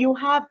 you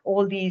have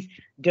all these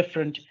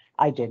different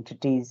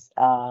identities,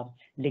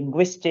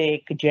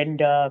 linguistic,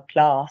 gender,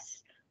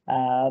 class,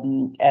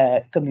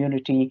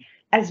 community,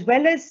 as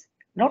well as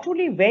not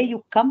only where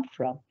you come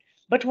from,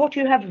 but what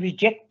you have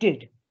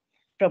rejected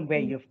from where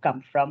you've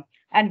come from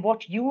and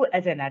what you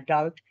as an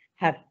adult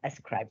have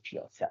ascribed to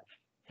yourself.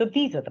 So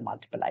these are the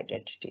multiple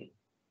identities.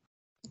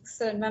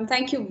 Excellent, ma'am.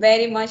 Thank you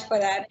very much for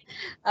that.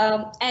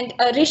 And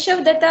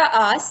Rishabh Datta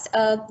asked,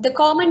 the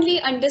commonly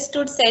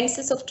understood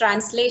senses of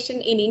translation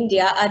in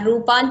India are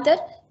Rupantar,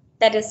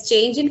 that is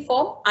change in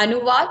form,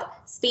 Anuvad,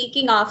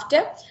 speaking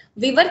after,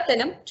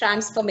 Vivartanam,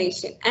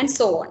 transformation, and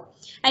so on.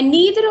 And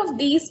neither of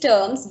these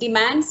terms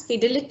demands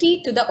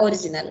fidelity to the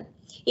original.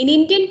 In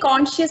Indian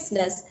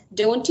consciousness,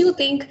 don't you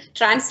think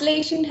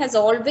translation has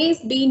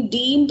always been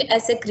deemed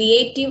as a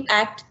creative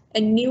act,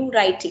 a new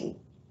writing?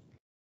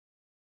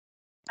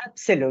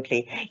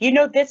 Absolutely.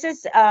 This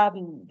is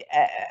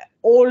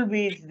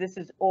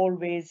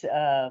always,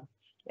 I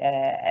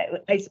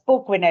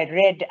spoke when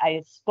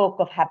I spoke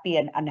of happy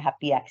and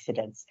unhappy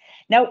accidents.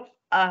 Now,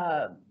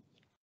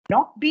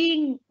 not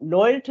being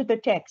loyal to the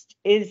text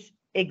is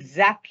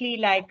exactly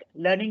like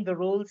learning the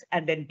rules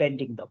and then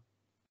bending them.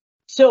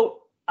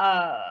 So,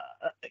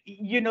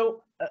 you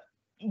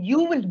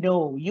will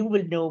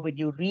know when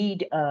you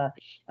read a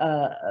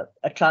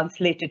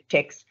translated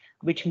text,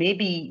 which may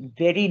be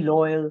very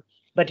loyal,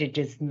 but it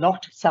does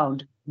not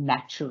sound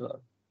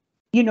natural.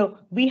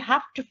 We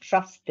have to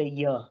trust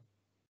the ear.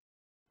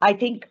 I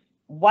think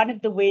one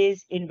of the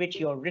ways in which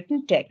your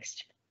written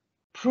text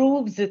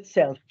proves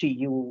itself to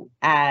you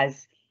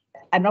as,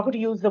 I'm not going to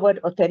use the word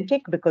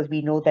authentic because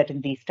we know that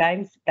in these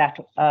times that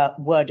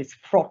word is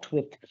fraught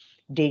with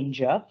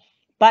danger,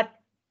 but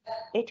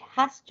it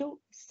has to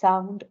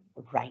sound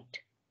right.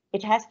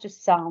 It has to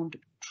sound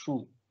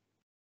true.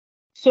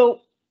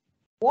 So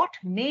what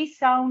may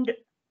sound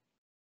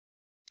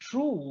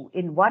true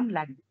in one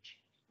language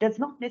does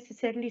not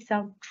necessarily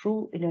sound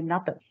true in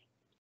another.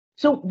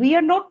 So we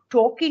are not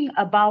talking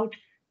about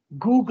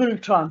Google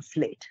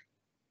Translate,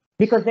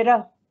 because there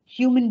are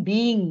human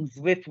beings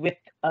with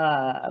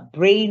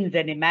brains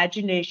and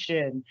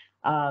imagination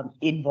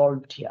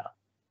involved here.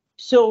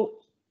 So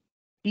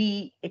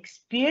the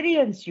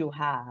experience you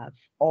have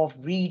of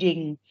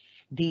reading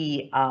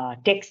the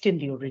text in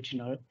the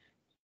original,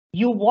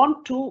 you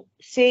want to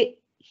say,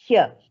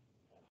 here,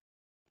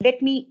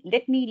 let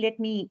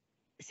me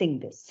sing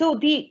this. So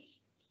the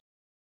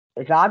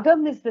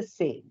ragam is the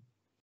same.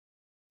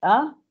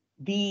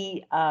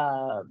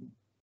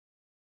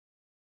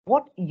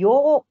 What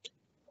your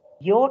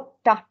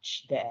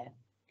touch there,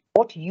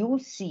 what you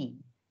see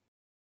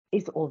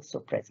is also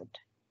present.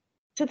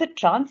 So the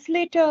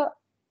translator,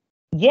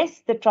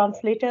 yes, the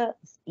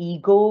translator's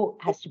ego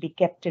has to be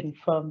kept in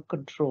firm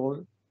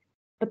control,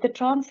 but the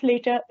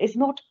translator is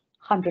not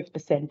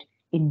 100%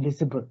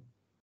 invisible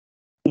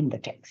in the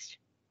text.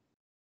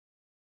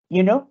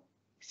 You know,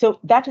 so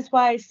that is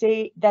why I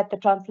say that the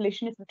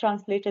translation is the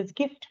translator's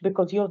gift,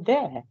 because you're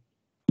there,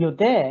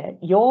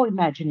 you're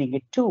imagining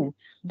it too,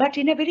 but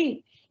in a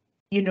very,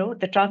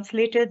 the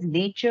translator's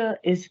nature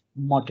is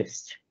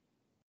modest.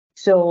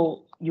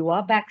 So you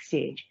are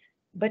backstage,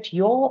 but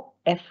your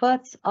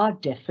efforts are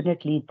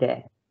definitely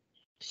there.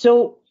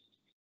 So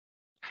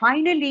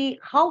finally,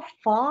 how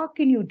far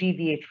can you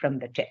deviate from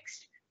the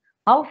text?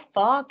 How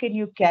far can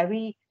you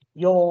carry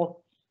your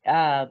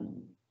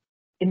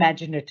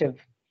imaginative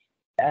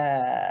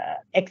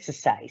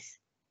exercise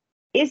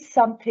is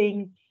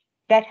something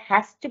that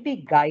has to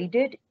be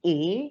guided,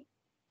 A,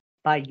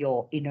 by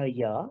your inner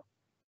ear,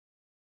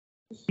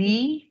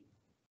 B,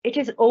 it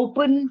is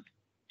open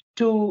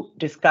to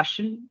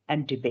discussion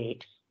and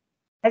debate,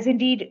 as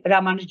indeed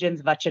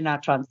Ramanujan's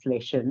Vachana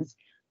translations,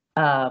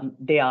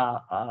 they're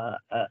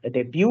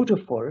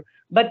beautiful,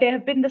 but they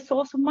have been the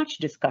source of much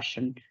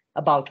discussion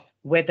about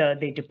whether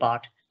they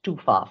depart too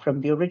far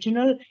from the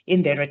original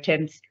in their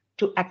attempts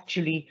to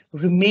actually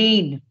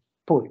remain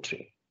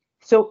poetry.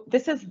 So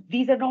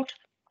these are not,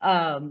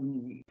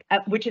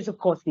 which is of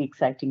course the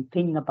exciting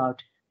thing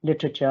about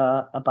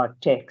literature,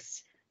 about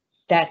texts,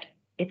 that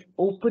it's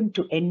open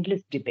to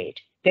endless debate.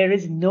 There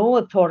is no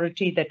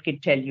authority that can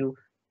tell you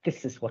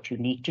this is what you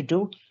need to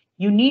do.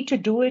 You need to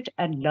do it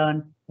and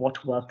learn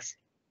what works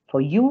for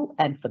you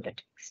and for the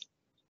text.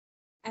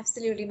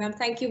 Absolutely, ma'am.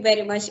 Thank you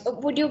very much.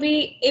 Would you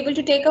be able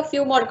to take a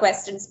few more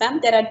questions, ma'am?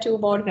 There are 2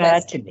 more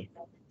questions.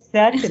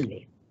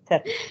 Certainly.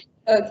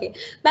 Okay.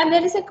 Ma'am,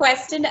 there is a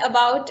question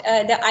about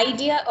the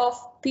idea of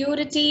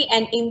purity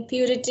and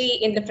impurity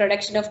in the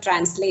production of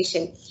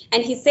translation.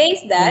 And he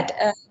says that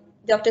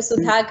Dr.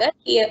 Sudhakar,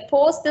 he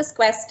posed this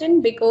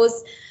question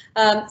because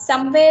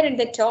somewhere in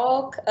the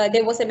talk,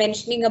 there was a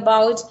mentioning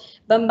about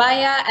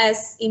Bambaya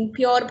as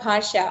impure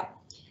bhasha.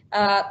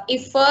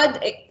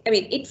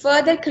 It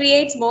further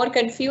creates more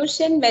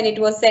confusion when it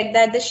was said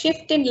that the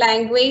shift in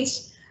language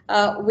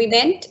we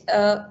went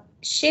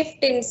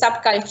shift in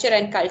subculture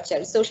and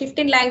culture. So shift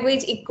in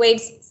language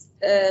equates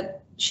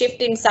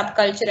shift in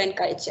subculture and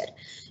culture.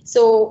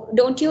 So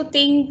don't you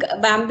think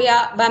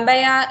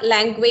Bambaya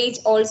language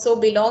also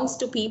belongs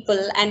to people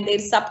and their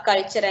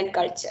subculture and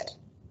culture?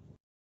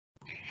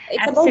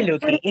 It's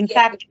absolutely. In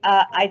fact,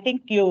 I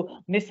think you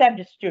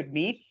misunderstood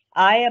me.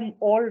 I am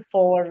all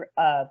for,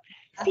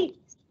 see,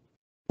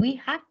 we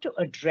have to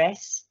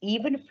address,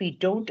 even if we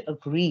don't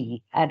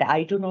agree, and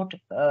I do not,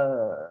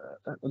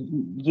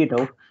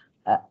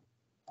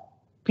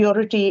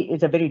 purity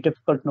is a very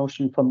difficult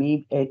notion for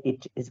me.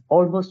 It is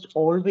almost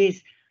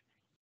always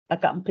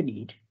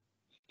accompanied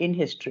in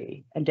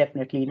history, and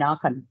definitely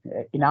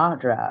in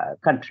our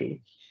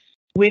country,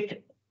 with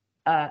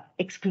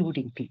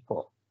excluding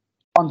people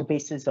on the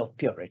basis of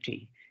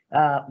purity,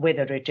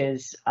 whether it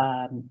is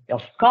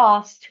of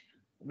caste,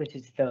 which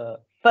is the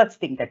first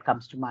thing that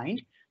comes to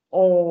mind,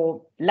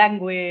 or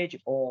language,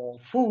 or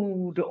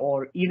food,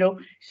 or,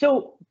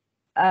 so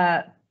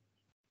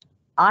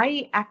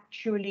I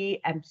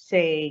actually am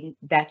saying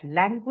that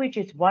language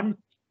is one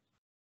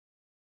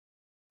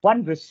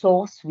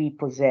resource we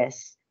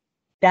possess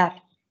that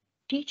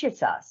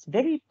teaches us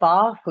very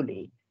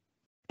powerfully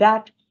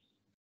that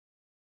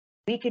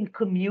we can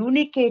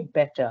communicate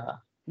better,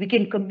 we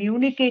can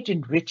communicate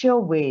in richer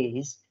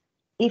ways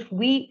if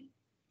we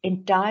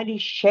entirely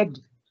shed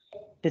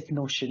this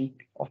notion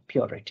of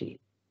purity,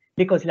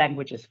 because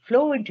languages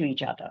flow into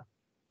each other.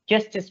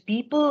 Just as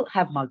people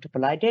have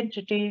multiple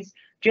identities,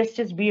 just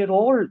as we are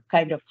all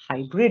kind of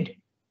hybrid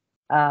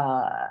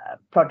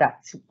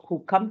products who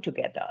come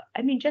together.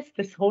 I mean, just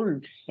this whole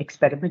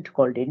experiment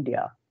called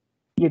India,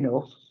 here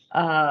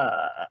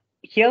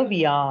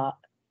we are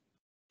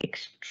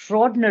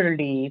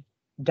extraordinarily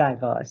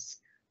diverse.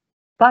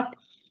 But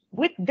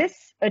with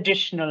this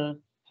additional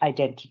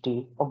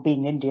identity of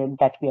being Indian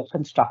that we are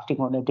constructing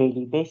on a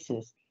daily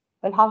basis,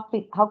 well,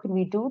 how can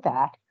we do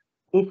that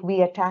if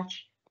we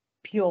attach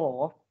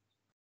pure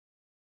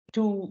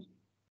to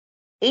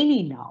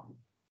any noun,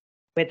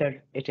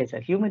 whether it is a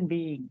human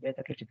being,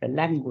 whether it is a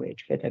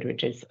language, whether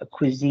it is a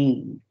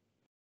cuisine?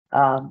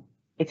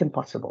 It's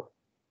impossible.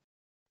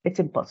 It's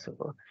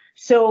impossible.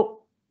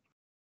 So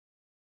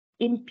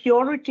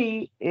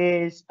impurity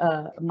is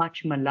a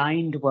much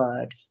maligned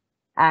word,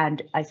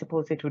 and I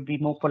suppose it would be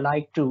more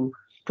polite to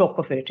talk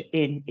of it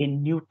in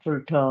neutral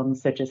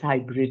terms such as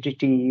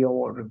hybridity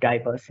or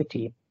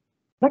diversity.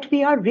 But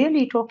we are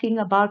really talking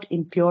about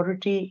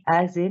impurity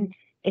as in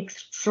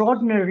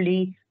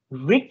extraordinarily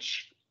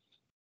rich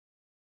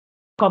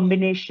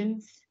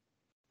combinations,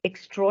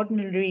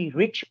 extraordinarily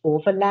rich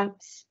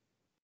overlaps,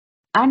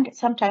 and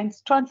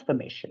sometimes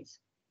transformations.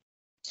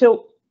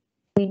 So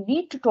we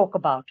need to talk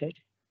about it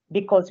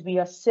because we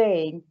are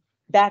saying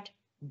that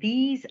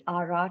these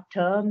are our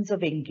terms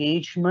of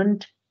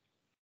engagement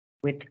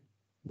with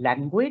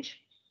language,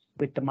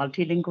 with the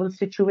multilingual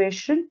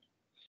situation,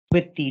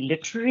 with the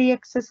literary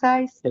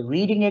exercise, the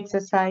reading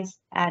exercise,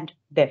 and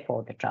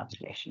therefore the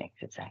translation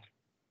exercise.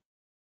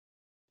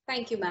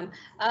 Thank you, ma'am.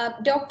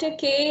 Dr.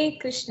 K.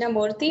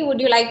 Krishnamurthy, would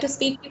you like to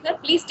speak with her?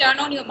 Please turn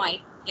on your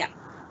mic. Yeah.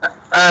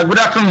 Good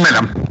afternoon,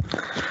 madam.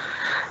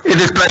 It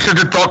is a pleasure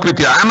to talk with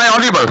you. Am I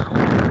audible?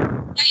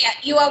 Yeah,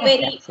 you are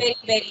very audible.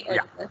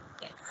 Yeah.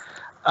 Yes.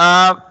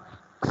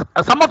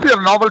 Some of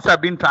your novels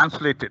have been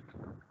translated.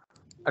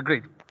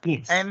 Agreed.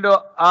 Yes. And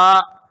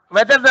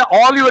whether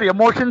all your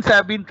emotions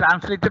have been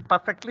translated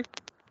perfectly?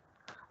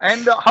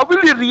 And how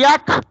will you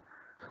react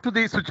to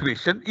the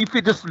situation if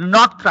it is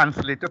not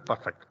translated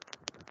perfectly?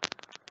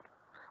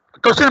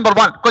 Question number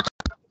one.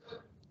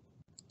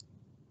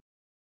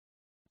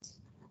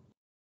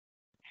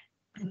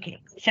 Okay.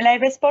 Shall I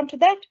respond to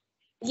that?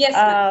 Yes.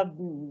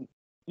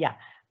 Yeah.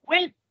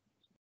 Well,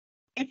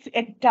 it's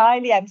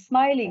entirely, I'm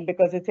smiling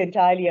because it's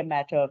entirely a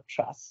matter of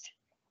trust.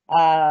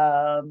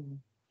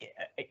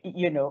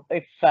 You know,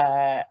 if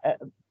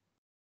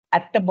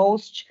at the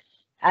most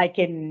I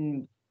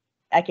can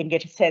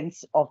get a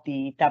sense of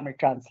the Tamil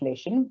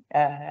translation,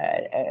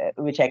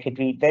 which I can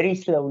read very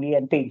slowly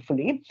and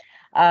painfully.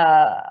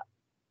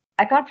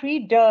 I can't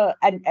read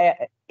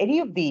any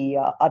of the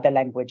other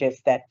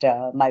languages that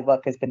my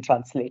work has been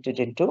translated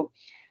into.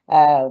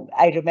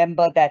 I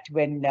remember that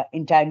when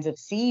In Times of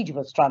Siege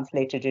was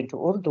translated into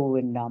Urdu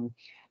in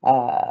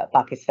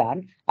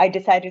Pakistan, I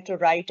decided to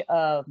write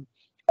a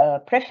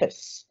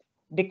preface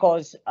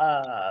because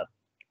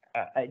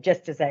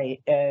just as I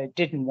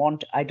don't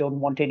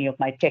want any of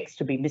my text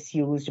to be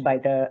misused by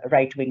the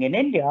right wing in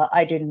India,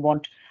 I didn't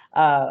want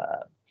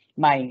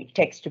my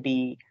text to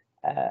be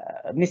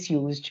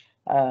misused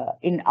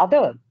in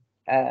other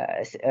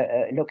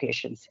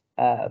locations,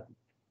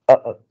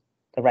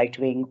 the right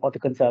wing or the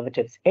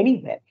conservatives,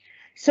 anywhere.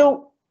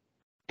 So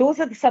those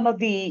are some of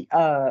the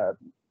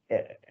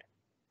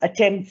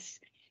attempts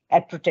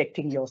at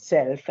protecting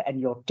yourself and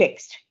your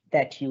text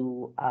that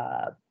you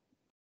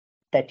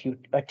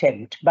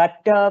attempt.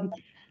 But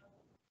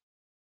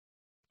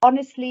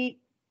honestly,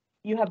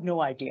 you have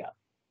no idea.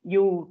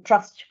 You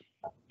trust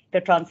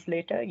the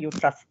translator, you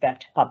trust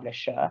that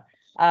publisher.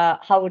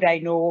 How would I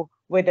know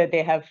whether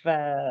they have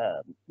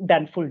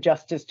done full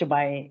justice to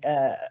my,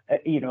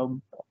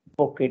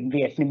 book in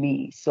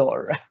Vietnamese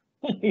or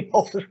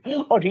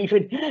or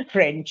even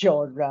French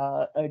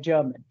or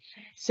German?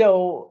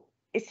 So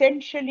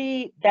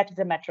essentially, that is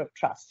a matter of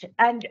trust.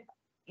 And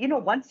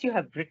once you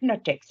have written a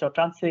text or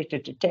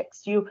translated a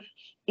text, you,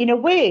 in a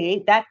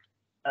way, that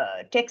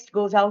text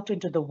goes out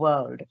into the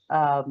world.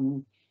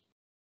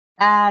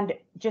 And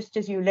just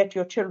as you let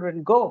your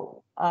children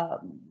go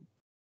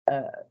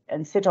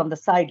and sit on the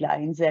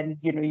sidelines, and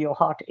your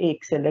heart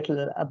aches a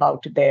little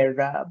about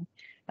their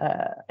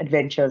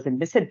adventures and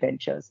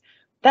misadventures,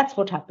 that's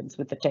what happens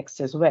with the text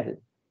as well.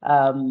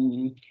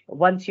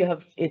 Once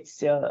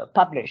it's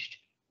published,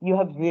 you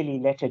have really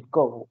let it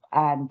go,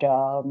 and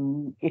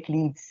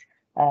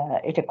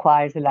it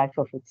acquires a life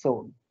of its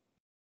own.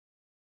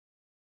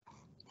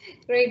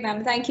 Great,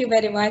 ma'am. Thank you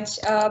very much.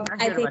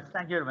 Thank you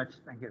very much.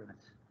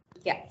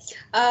 Yeah.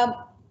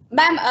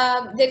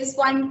 Ma'am, there is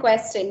one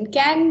question.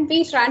 Can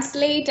we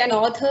translate an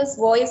author's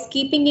voice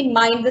keeping in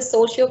mind the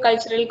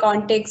socio-cultural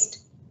context?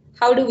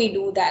 How do we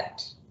do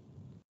that?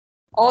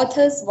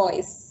 Author's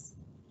voice.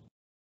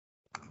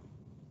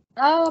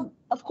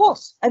 Of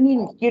course. I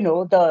mean,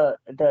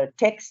 the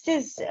text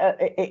is,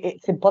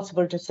 it's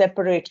impossible to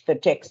separate the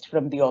text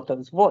from the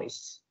author's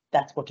voice.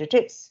 That's what it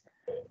is.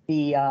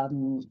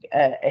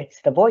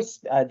 It's the voice,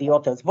 the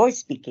author's voice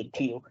speaking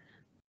to you.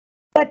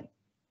 But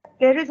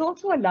there is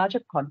also a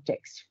larger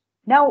context.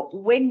 Now,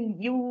 when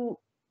you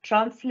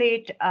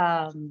translate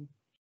a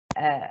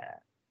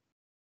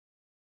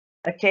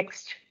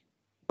text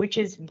which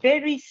is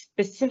very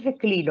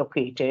specifically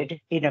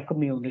located in a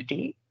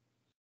community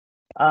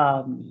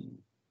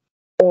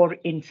or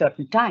in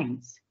certain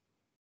times,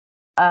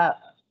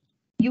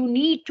 you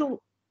need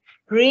to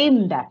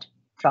frame that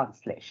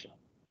translation.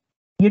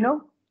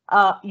 You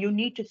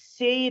need to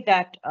say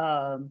that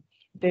for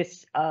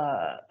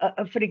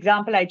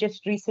example, I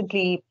just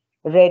recently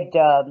read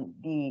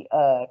the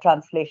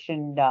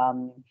translation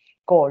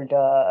called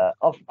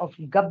of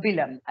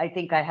Gabbilam. I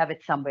think I have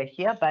it somewhere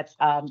here, but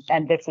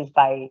and this is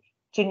by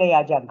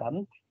Chinnaya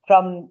Jangam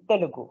from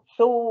Telugu.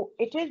 So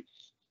it is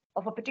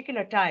of a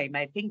particular time.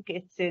 I think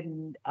it's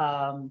in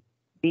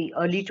the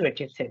early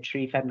 20th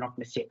century, if I'm not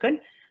mistaken.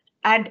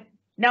 And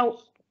now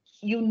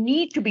you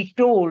need to be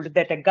told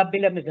that a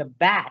Gabbilam is a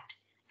bat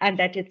and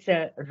that it's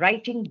a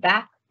writing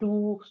back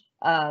to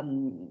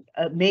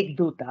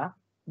Meghdutta,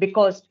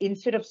 because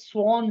instead of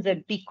swans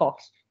and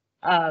peacocks,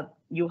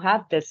 you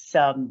have this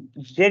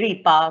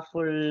very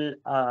powerful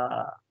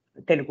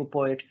Telugu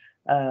poet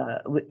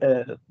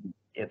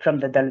from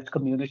the Dalit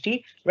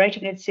community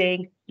writing and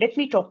saying, let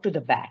me talk to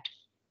the bat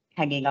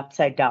hanging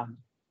upside down,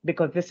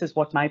 because this is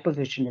what my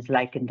position is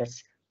like in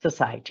this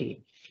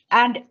society.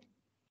 And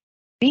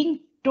being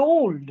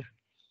told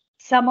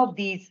some of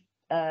these,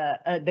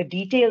 the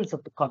details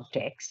of the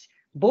context,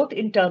 both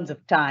in terms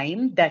of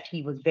time, that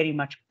he was very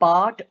much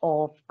part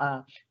of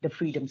the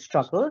freedom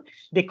struggle,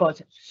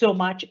 because so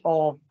much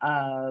of,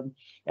 on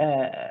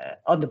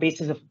the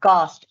basis of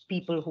caste,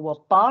 people who were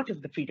part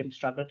of the freedom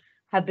struggle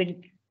have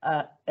been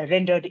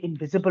rendered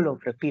invisible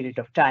over a period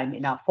of time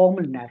in our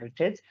formal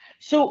narratives.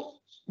 So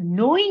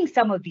knowing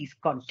some of these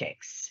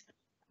contexts,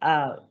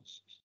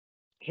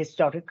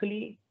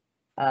 historically,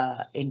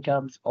 in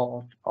terms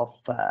of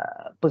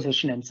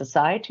position in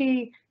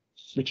society,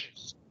 which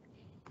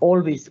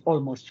always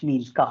almost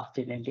means caste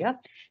in India.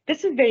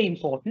 This is very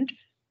important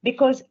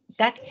because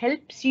that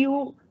helps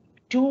you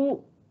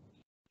to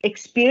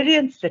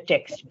experience the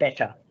text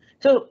better.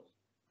 So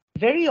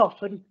very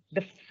often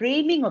the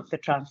framing of the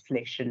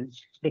translation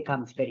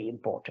becomes very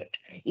important.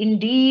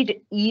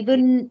 Indeed,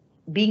 even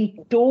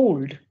being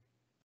told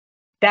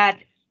that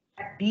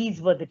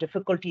these were the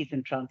difficulties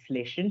in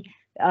translation,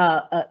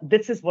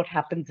 this is what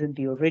happens in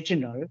the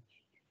original,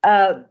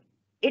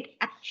 it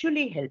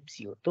actually helps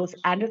you. Those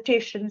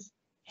annotations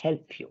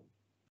help you.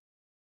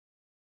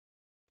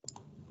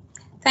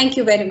 Thank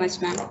you very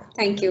much, ma'am.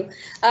 Thank you.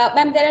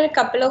 Ma'am, there are a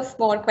couple of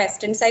more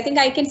questions. I think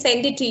I can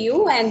send it to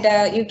you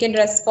and you can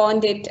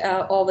respond it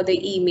over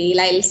the email.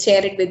 I'll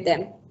share it with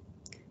them.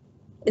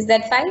 Is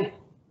that fine?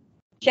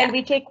 Shall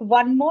we take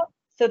one more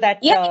so that?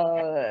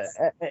 Yeah.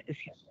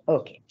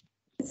 Okay.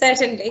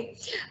 Certainly.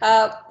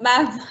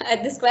 Ma'am,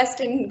 this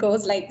question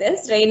goes like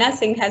this. Reina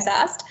Singh has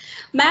asked,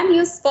 ma'am,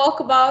 you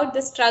spoke about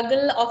the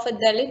struggle of a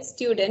Dalit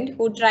student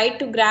who tried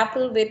to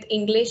grapple with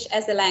English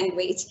as a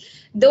language.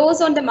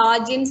 Those on the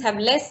margins have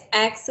less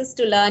access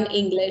to learn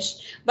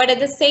English, but at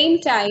the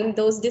same time,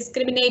 those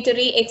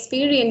discriminatory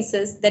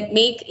experiences that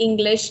make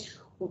English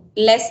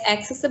less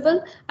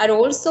accessible are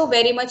also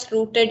very much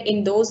rooted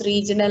in those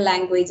regional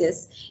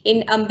languages.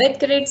 In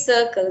Ambedkarite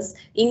circles,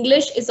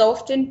 English is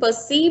often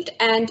perceived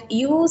and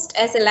used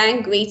as a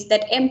language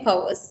that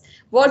empowers.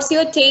 What's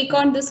your take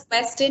on this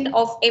question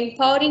of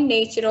empowering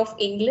nature of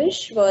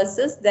English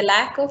versus the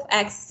lack of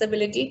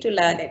accessibility to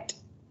learn it?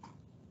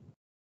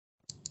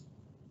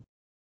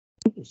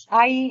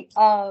 I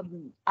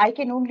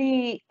can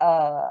only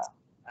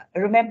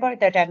remember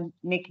that I'm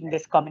making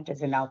this comment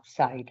as an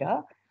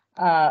outsider.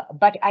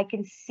 But I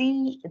can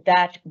see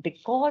that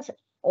because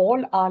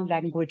all our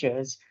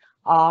languages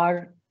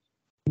are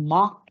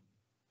marked,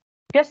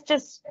 just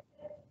as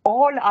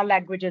all our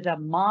languages are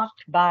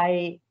marked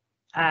by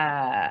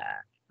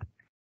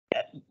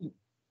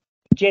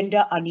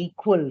gender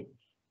unequal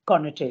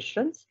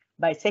connotations,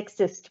 by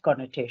sexist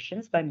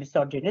connotations, by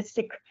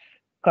misogynistic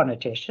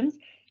connotations.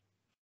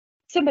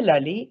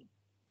 Similarly,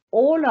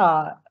 all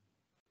our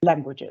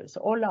languages,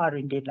 all our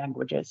Indian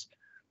languages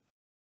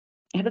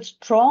have a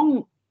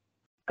strong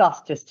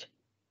casteist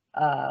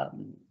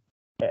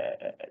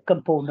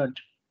component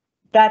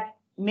that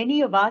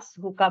many of us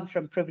who come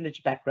from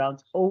privileged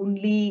backgrounds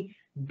only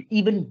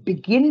even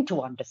begin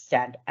to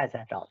understand as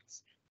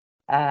adults.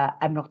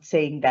 I'm not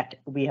saying that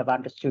we have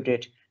understood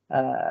it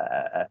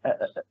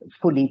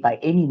fully by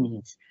any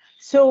means.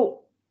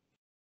 So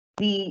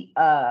the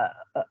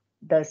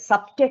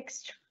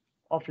subtext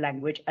of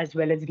language, as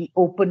well as the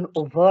open,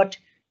 overt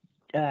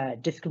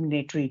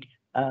discriminatory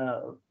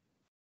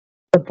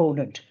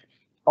component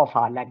of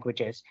our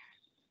languages,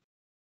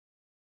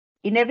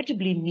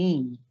 inevitably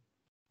mean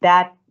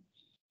that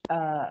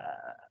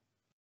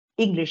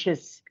English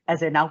is,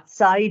 as an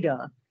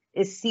outsider,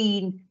 is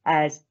seen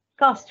as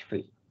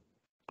caste-free.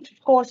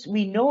 Of course,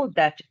 we know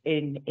that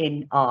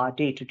in our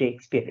day-to-day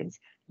experience,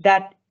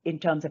 that in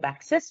terms of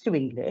access to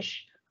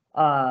English,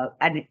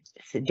 and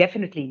it's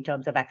definitely in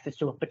terms of access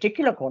to a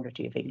particular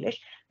quality of English,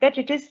 that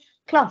it is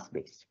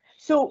class-based.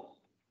 So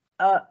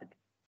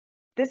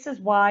this is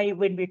why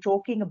when we're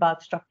talking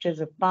about structures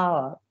of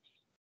power,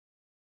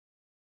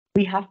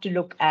 we have to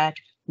look at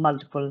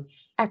multiple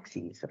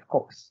axes, of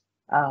course.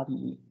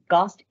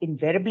 Caste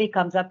invariably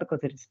comes up because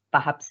it is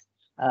perhaps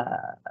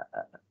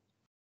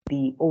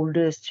the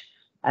oldest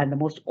and the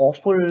most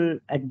awful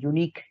and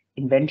unique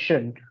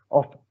invention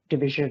of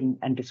division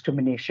and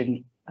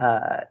discrimination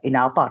in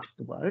our part of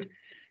the world.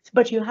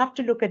 But you have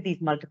to look at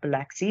these multiple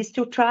axes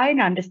to try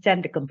and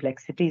understand the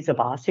complexities of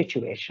our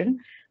situation.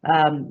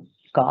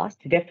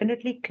 Caste,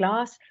 definitely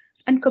class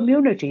and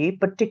community,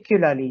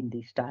 particularly in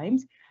these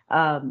times.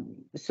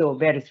 So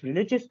various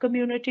religious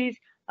communities,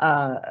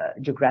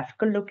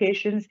 geographical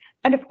locations,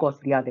 and of course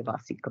the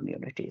Adivasi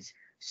communities.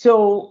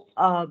 So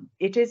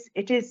it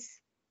is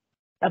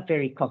a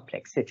very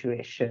complex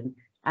situation,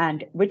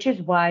 and which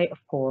is why, of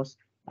course,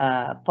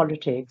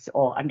 politics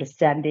or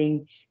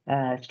understanding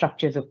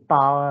structures of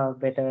power,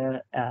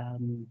 whether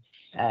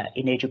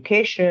in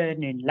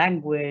education, in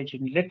language,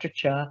 in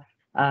literature,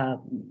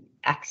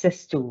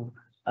 access to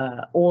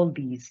all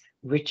these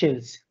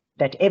riches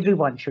that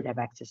everyone should have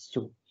access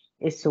to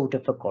is so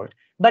difficult.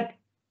 But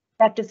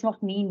that does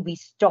not mean we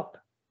stop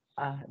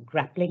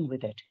grappling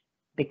with it,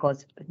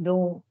 because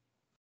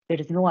there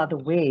is no other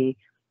way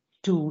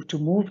to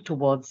move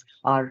towards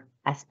our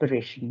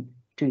aspiration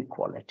to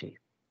equality.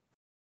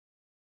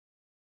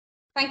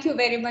 Thank you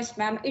very much,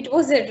 ma'am. It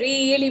was a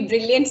really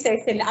brilliant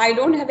session. I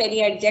don't have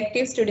any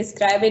adjectives to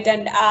describe it,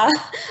 and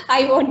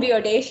I won't be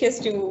audacious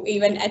to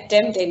even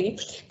attempt any.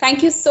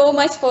 Thank you so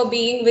much for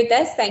being with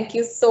us. Thank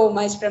you so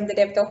much from the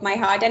depth of my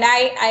heart. And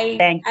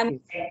Thank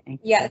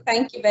you.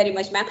 Thank you very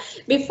much, ma'am.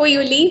 Before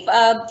you leave,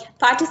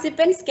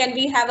 participants, can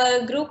we have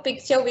a group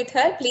picture with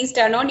her? Please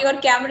turn on your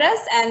cameras,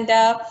 and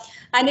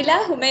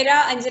Anila,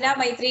 Humaira, Anjana,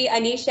 Maitri,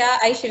 Anisha,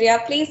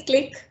 Aishwarya, please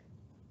click.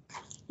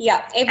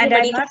 Yeah,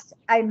 everybody.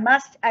 And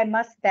I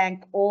must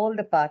thank all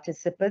the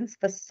participants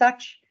for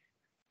such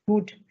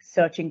good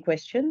searching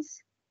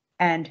questions.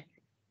 And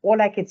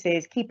all I can say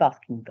is keep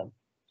asking them.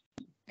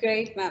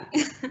 Great, ma'am.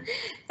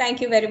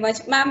 Thank you very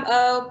much, ma'am.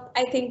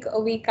 I think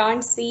we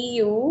can't see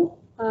you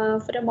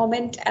for a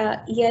moment.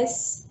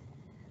 Yes.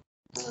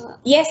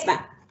 Yes,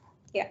 ma'am.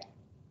 Yeah.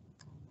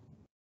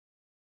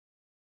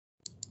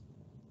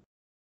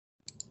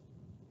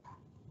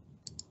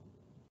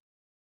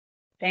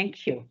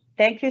 Thank you.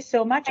 Thank you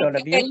so much, all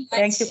of you.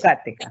 Thank you,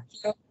 Karthika.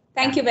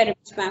 Thank you very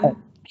much,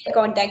 ma'am. I'll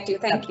contact you.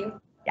 Thank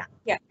you.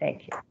 Yeah.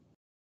 Thank you.